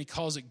everything and he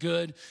calls it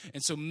good.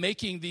 And so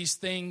making these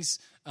things,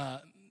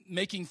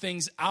 making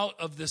things out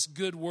of this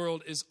good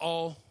world is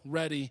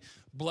already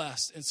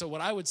blessed. And so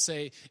what I would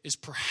say is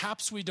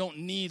perhaps we don't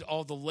need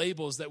all the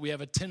labels that we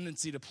have a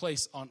tendency to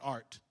place on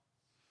art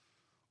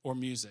or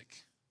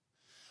music.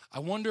 I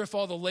wonder if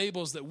all the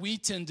labels that we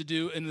tend to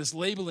do in this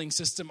labeling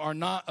system are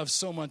not of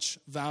so much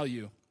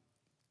value.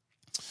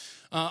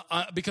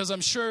 Because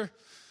I'm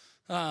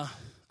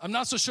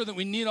not so sure that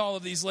we need all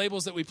of these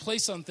labels that we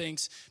place on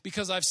things,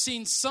 because I've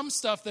seen some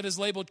stuff that is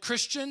labeled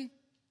Christian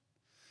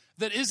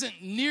that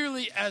isn't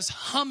nearly as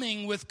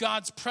humming with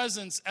God's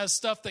presence as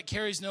stuff that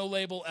carries no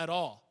label at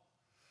all.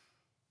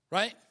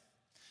 Right?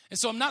 And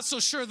so I'm not so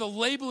sure the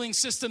labeling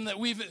system that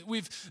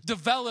we've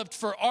developed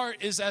for art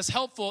is as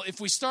helpful.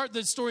 If we start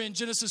the story in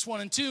Genesis 1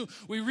 and 2,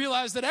 we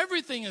realize that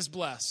everything is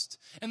blessed.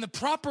 And the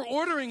proper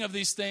ordering of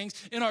these things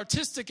in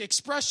artistic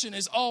expression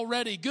is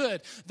already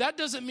good. That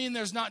doesn't mean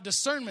there's not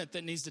discernment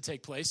that needs to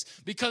take place,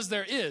 because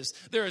there is.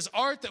 There is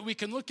art that we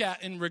can look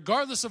at, and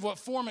regardless of what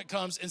form it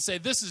comes, and say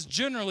this is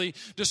generally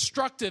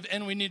destructive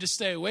and we need to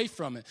stay away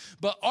from it.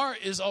 But art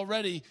is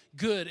already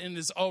good and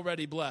is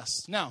already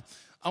blessed. Now,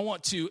 I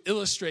want to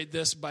illustrate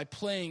this by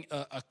playing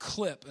a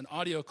clip, an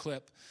audio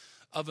clip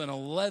of an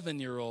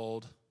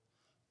 11-year-old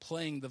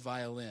playing the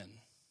violin.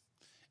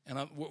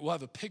 And we'll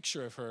have a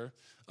picture of her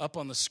up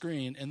on the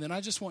screen. And then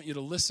I just want you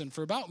to listen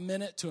for about a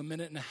minute to a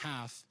minute and a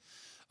half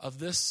of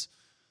this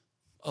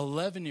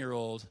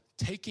 11-year-old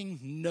taking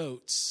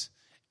notes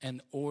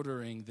and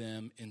ordering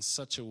them in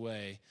such a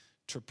way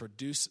to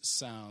produce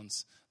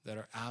sounds that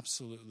are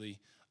absolutely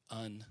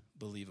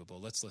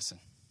unbelievable. Let's listen.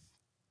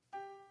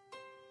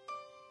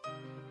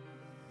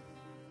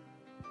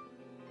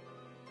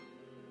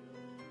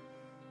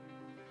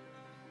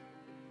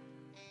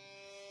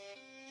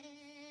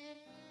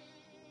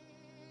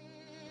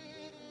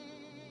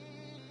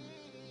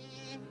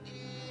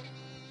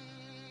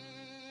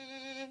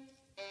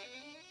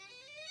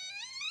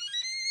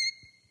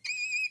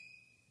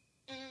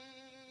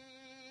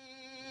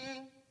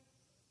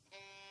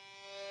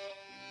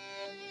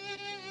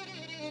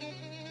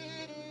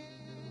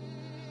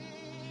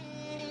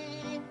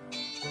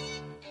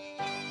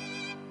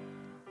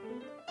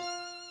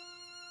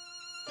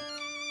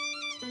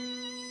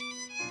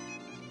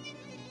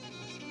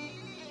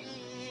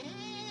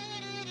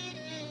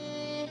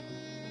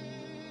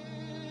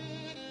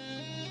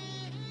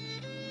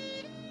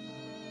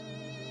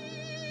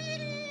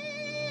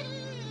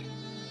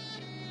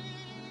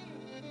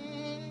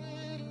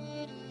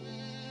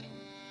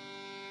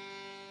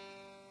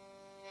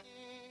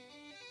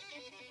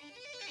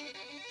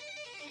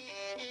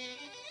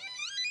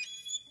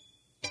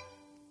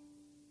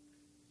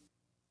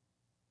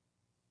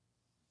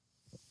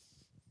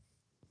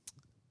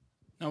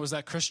 Now, was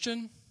that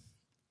Christian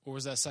or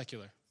was that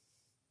secular?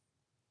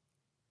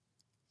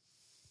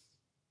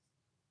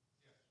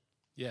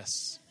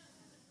 Yes.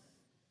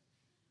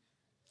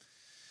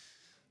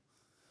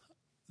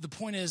 The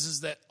point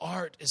is that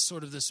art is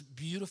sort of this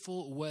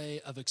beautiful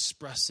way of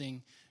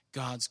expressing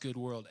God's good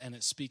world, and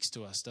it speaks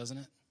to us, doesn't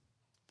it?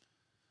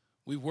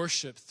 We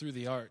worship through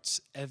the arts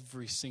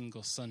every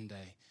single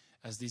Sunday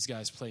as these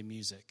guys play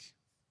music,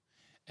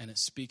 and it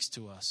speaks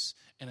to us,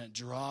 and it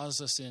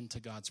draws us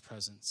into God's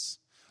presence.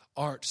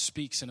 Art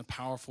speaks in a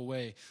powerful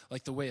way,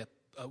 like the way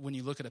when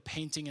you look at a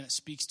painting and it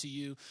speaks to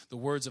you, the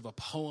words of a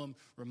poem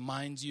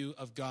remind you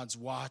of God's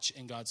watch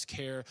and God's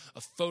care.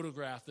 A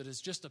photograph that is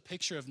just a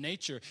picture of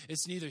nature,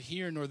 it's neither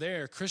here nor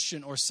there,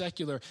 Christian or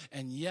secular,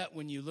 and yet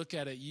when you look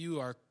at it, you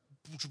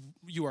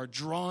are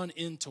drawn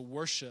into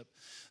worship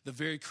the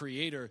very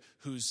creator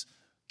who's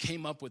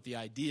came up with the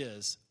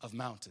ideas of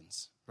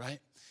mountains, right?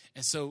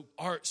 And so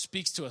art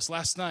speaks to us.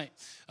 Last night,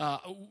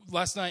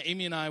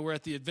 Amy and I were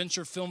at the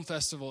Adventure Film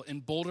Festival in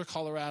Boulder,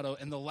 Colorado,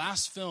 and the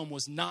last film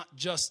was not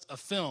just a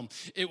film.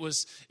 It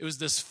was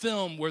this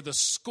film where the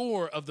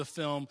score of the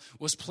film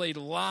was played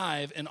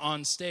live and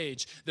on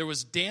stage. There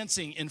was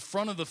dancing in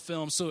front of the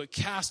film, so it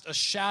cast a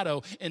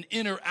shadow and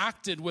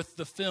interacted with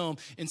the film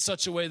in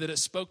such a way that it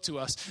spoke to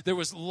us. There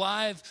was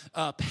live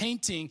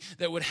painting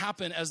that would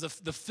happen as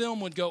the film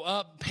would go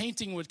up,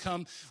 painting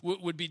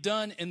would be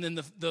done, and then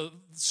the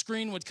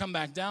screen would come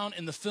back down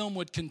and the film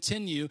would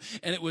continue,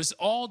 and it was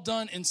all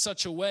done in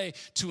such a way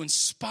to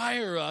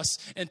inspire us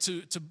and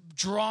to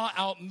draw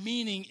out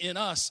meaning in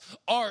us.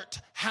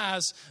 Art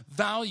has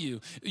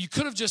value. We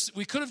could have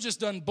just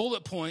done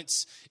bullet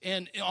points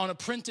and on a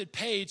printed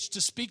page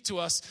to speak to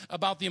us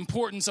about the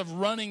importance of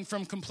running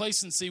from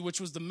complacency,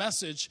 which was the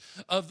message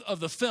of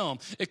the film.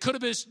 It could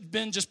have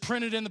been just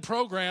printed in the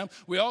program.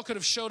 We all could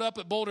have showed up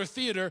at Boulder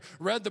Theater,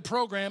 read the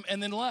program,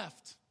 and then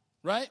left,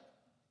 right?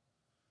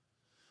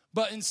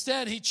 But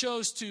instead, he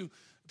chose to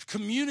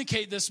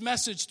communicate this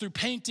message through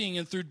painting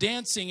and through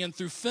dancing and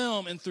through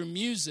film and through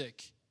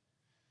music.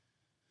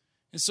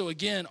 And so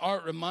again,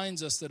 art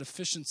reminds us that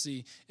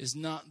efficiency is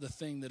not the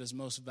thing that is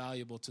most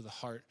valuable to the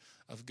heart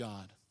of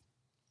God.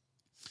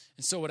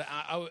 And so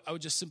I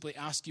would just simply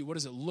ask you, what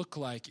does it look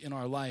like in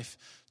our life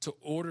to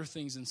order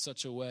things in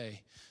such a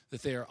way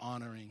that they are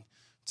honoring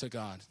to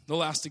God? The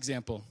last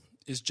example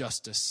is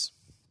justice.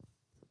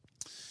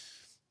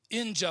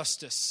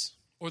 Injustice,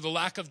 or the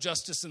lack of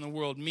justice in the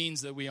world,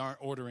 means that we aren't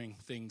ordering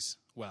things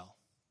well.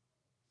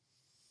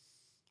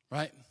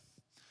 Right?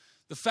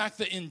 The fact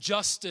that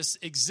injustice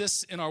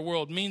exists in our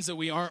world means that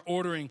we aren't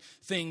ordering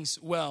things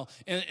well.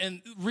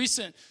 And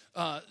recent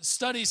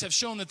studies have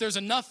shown that there's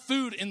enough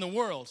food in the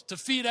world to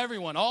feed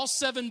everyone, all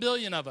 7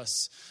 billion of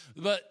us.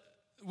 But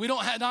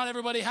not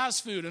everybody has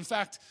food. In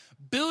fact,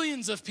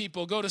 billions of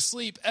people go to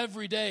sleep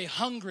every day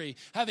hungry,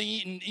 having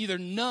eaten either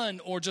none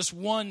or just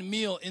one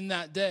meal in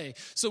that day.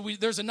 So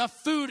there's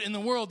enough food in the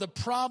world. The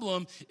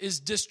problem is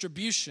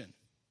distribution.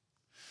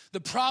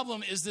 The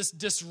problem is this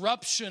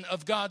disruption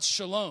of God's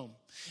shalom.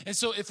 And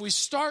so if we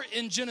start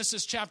in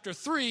Genesis chapter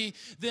 3,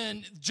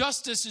 then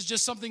justice is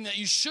just something that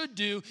you should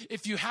do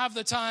if you have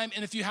the time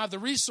and if you have the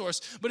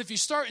resource. But if you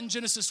start in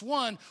Genesis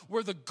 1,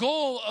 where the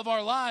goal of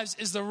our lives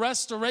is the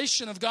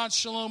restoration of God's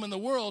shalom in the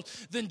world,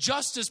 then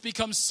justice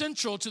becomes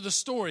central to the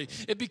story.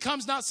 It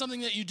becomes not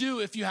something that you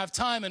do if you have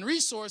time and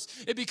resource.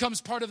 It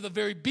becomes part of the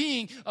very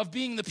being of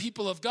being the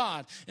people of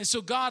God. And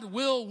so God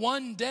will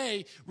one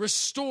day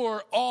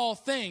restore all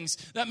things.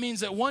 That means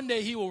that one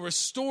day he will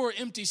restore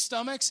empty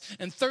stomachs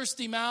and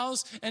thirsty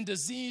mouths and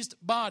diseased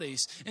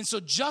bodies. And so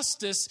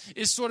justice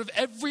is sort of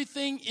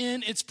everything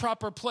in its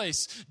proper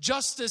place.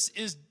 Justice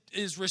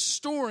is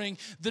restoring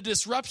the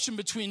disruption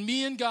between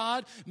me and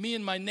God, me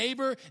and my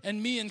neighbor,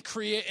 and me and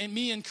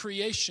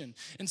creation.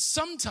 And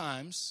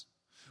sometimes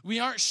we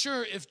aren't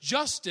sure if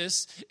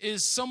justice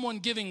is someone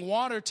giving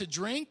water to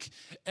drink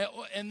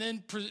and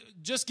then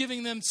just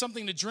giving them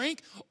something to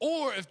drink,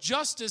 or if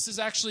justice is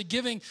actually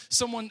giving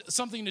someone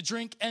something to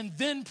drink and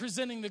then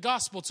presenting the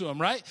gospel to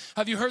them, right?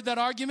 Have you heard that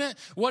argument?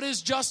 What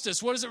is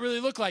justice? What does it really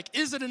look like?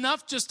 Is it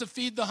enough just to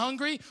feed the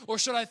hungry, or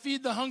should I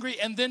feed the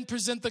hungry and then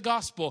present the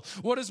gospel?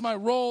 What is my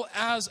role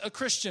as a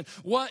Christian?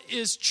 What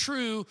is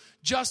true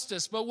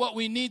justice? But what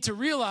we need to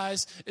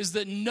realize is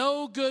that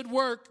no good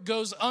work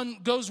goes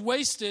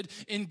wasted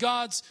in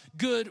God's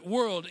good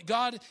world.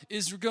 God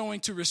is going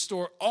to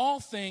restore all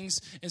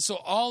things, and so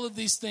all of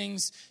these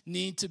things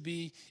need to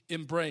be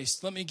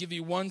embraced. Let me give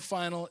you one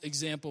final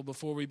example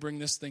before we bring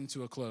this thing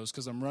to a close,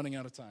 because I'm running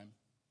out of time.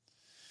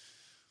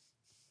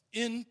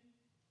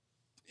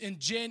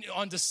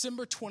 On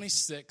December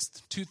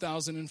 26th,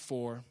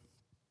 2004,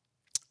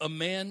 a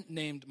man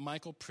named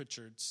Michael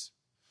Pritchards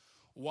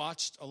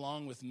watched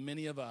along with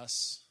many of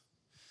us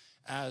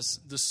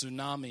as the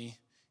tsunami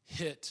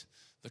hit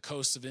the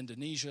coast of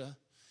Indonesia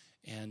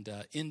and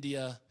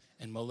India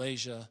and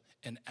Malaysia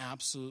and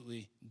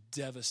absolutely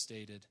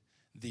devastated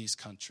these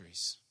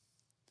countries,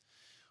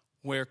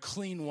 where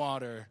clean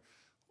water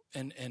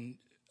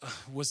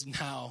was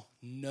now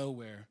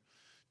nowhere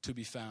to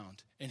be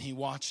found. And he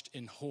watched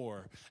in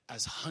horror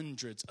as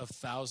hundreds of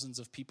thousands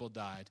of people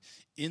died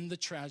in the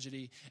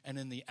tragedy, and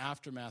in the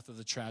aftermath of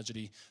the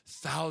tragedy,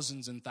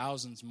 thousands and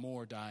thousands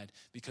more died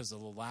because of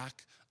the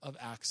lack of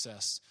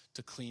access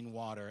to clean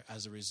water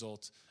as a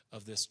result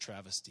of this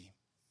travesty.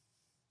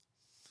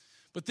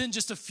 But then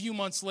just a few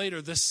months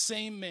later, this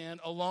same man,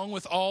 along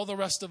with all the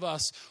rest of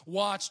us,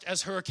 watched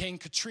as Hurricane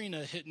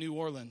Katrina hit New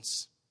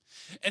Orleans.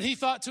 And he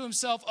thought to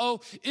himself,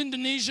 oh,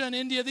 Indonesia and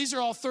India, these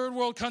are all third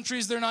world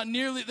countries. They don't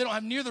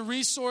have near the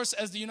resource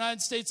as the United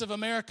States of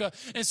America.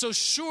 And so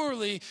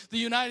surely the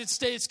United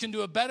States can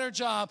do a better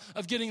job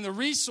of getting the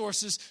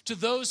resources to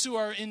those who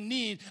are in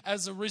need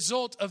as a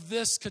result of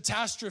this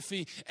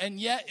catastrophe. And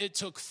yet it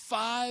took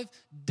 5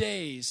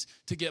 days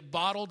to get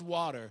bottled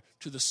water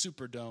to the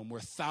Superdome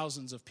where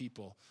thousands of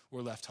people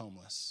were left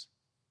homeless.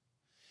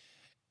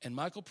 And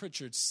Michael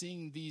Pritchard,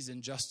 seeing these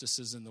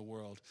injustices in the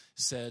world,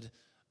 said,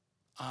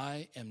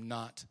 I am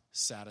not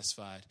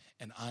satisfied,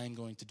 and I am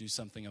going to do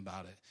something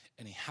about it.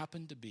 And he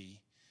happened to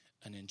be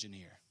an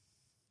engineer.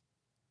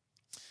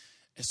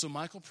 And so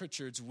Michael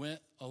Pritchard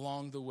went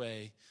along the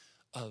way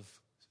of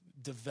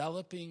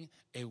developing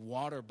a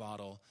water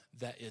bottle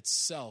that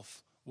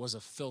itself was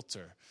a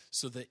filter,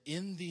 so that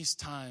in these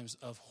times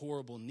of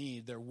horrible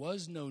need, there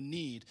was no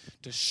need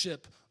to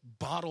ship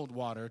bottled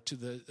water to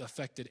the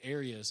affected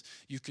areas.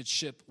 You could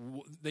ship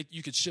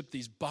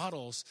these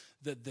bottles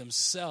that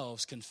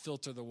themselves can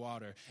filter the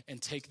water and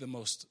take the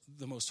most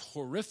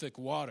horrific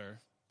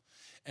water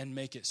and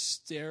make it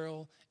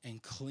sterile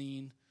and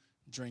clean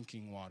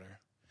drinking water.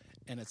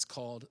 And it's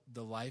called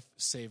the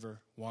Lifesaver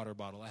water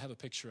bottle. I have a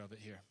picture of it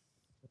here.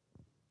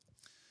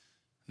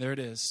 There it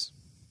is.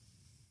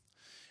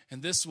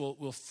 And this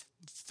will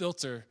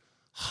filter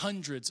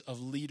hundreds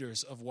of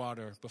liters of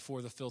water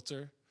before the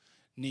filter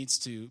needs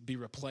to be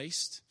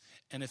replaced.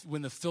 And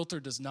when the filter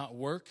does not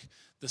work,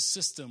 the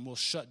system will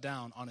shut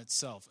down on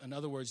itself. In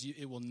other words,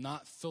 it will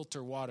not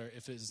filter water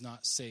if it is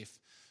not safe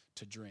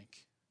to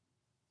drink.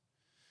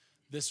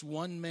 This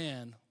one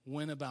man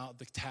went about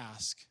the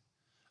task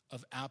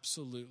of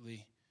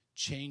absolutely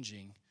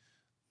changing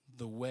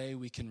the way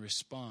we can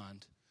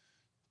respond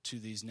to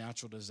these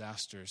natural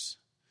disasters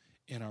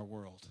in our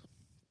world.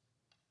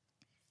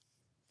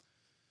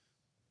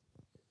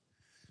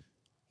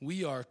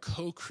 We are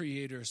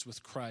co-creators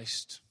with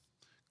Christ,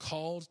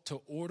 called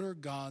to order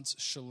God's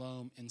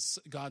shalom and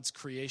God's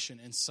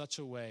creation in such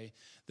a way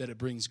that it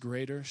brings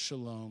greater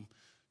shalom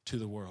to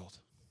the world.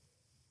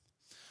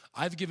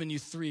 I've given you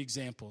 3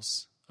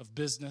 examples of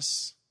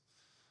business,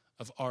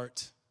 of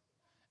art,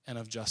 and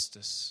of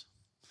justice.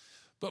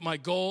 But my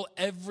goal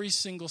every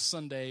single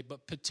Sunday,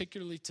 but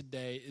particularly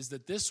today, is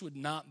that this would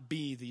not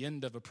be the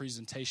end of a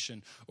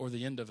presentation or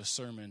the end of a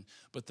sermon,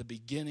 but the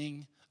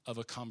beginning of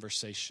a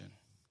conversation.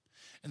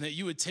 And that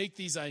you would take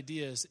these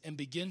ideas and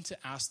begin to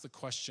ask the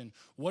question,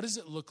 what does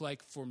it look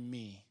like for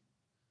me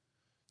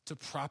to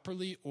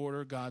properly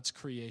order God's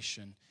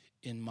creation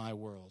in my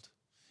world,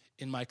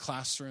 in my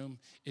classroom,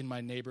 in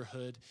my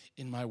neighborhood,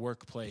 in my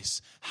workplace?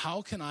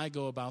 How can I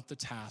go about the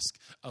task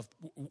of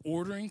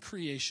ordering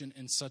creation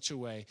in such a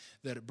way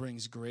that it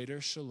brings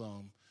greater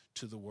shalom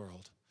to the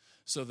world,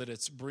 so that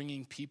it's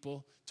bringing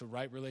people to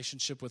right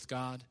relationship with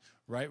God,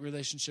 right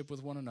relationship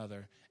with one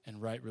another,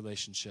 and right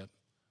relationship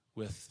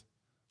with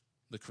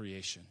the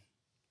creation?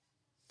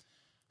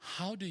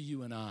 How do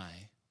you and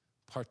I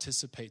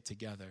participate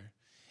together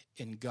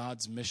in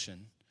God's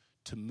mission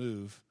to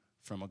move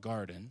from a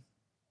garden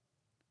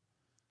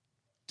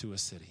to a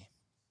city?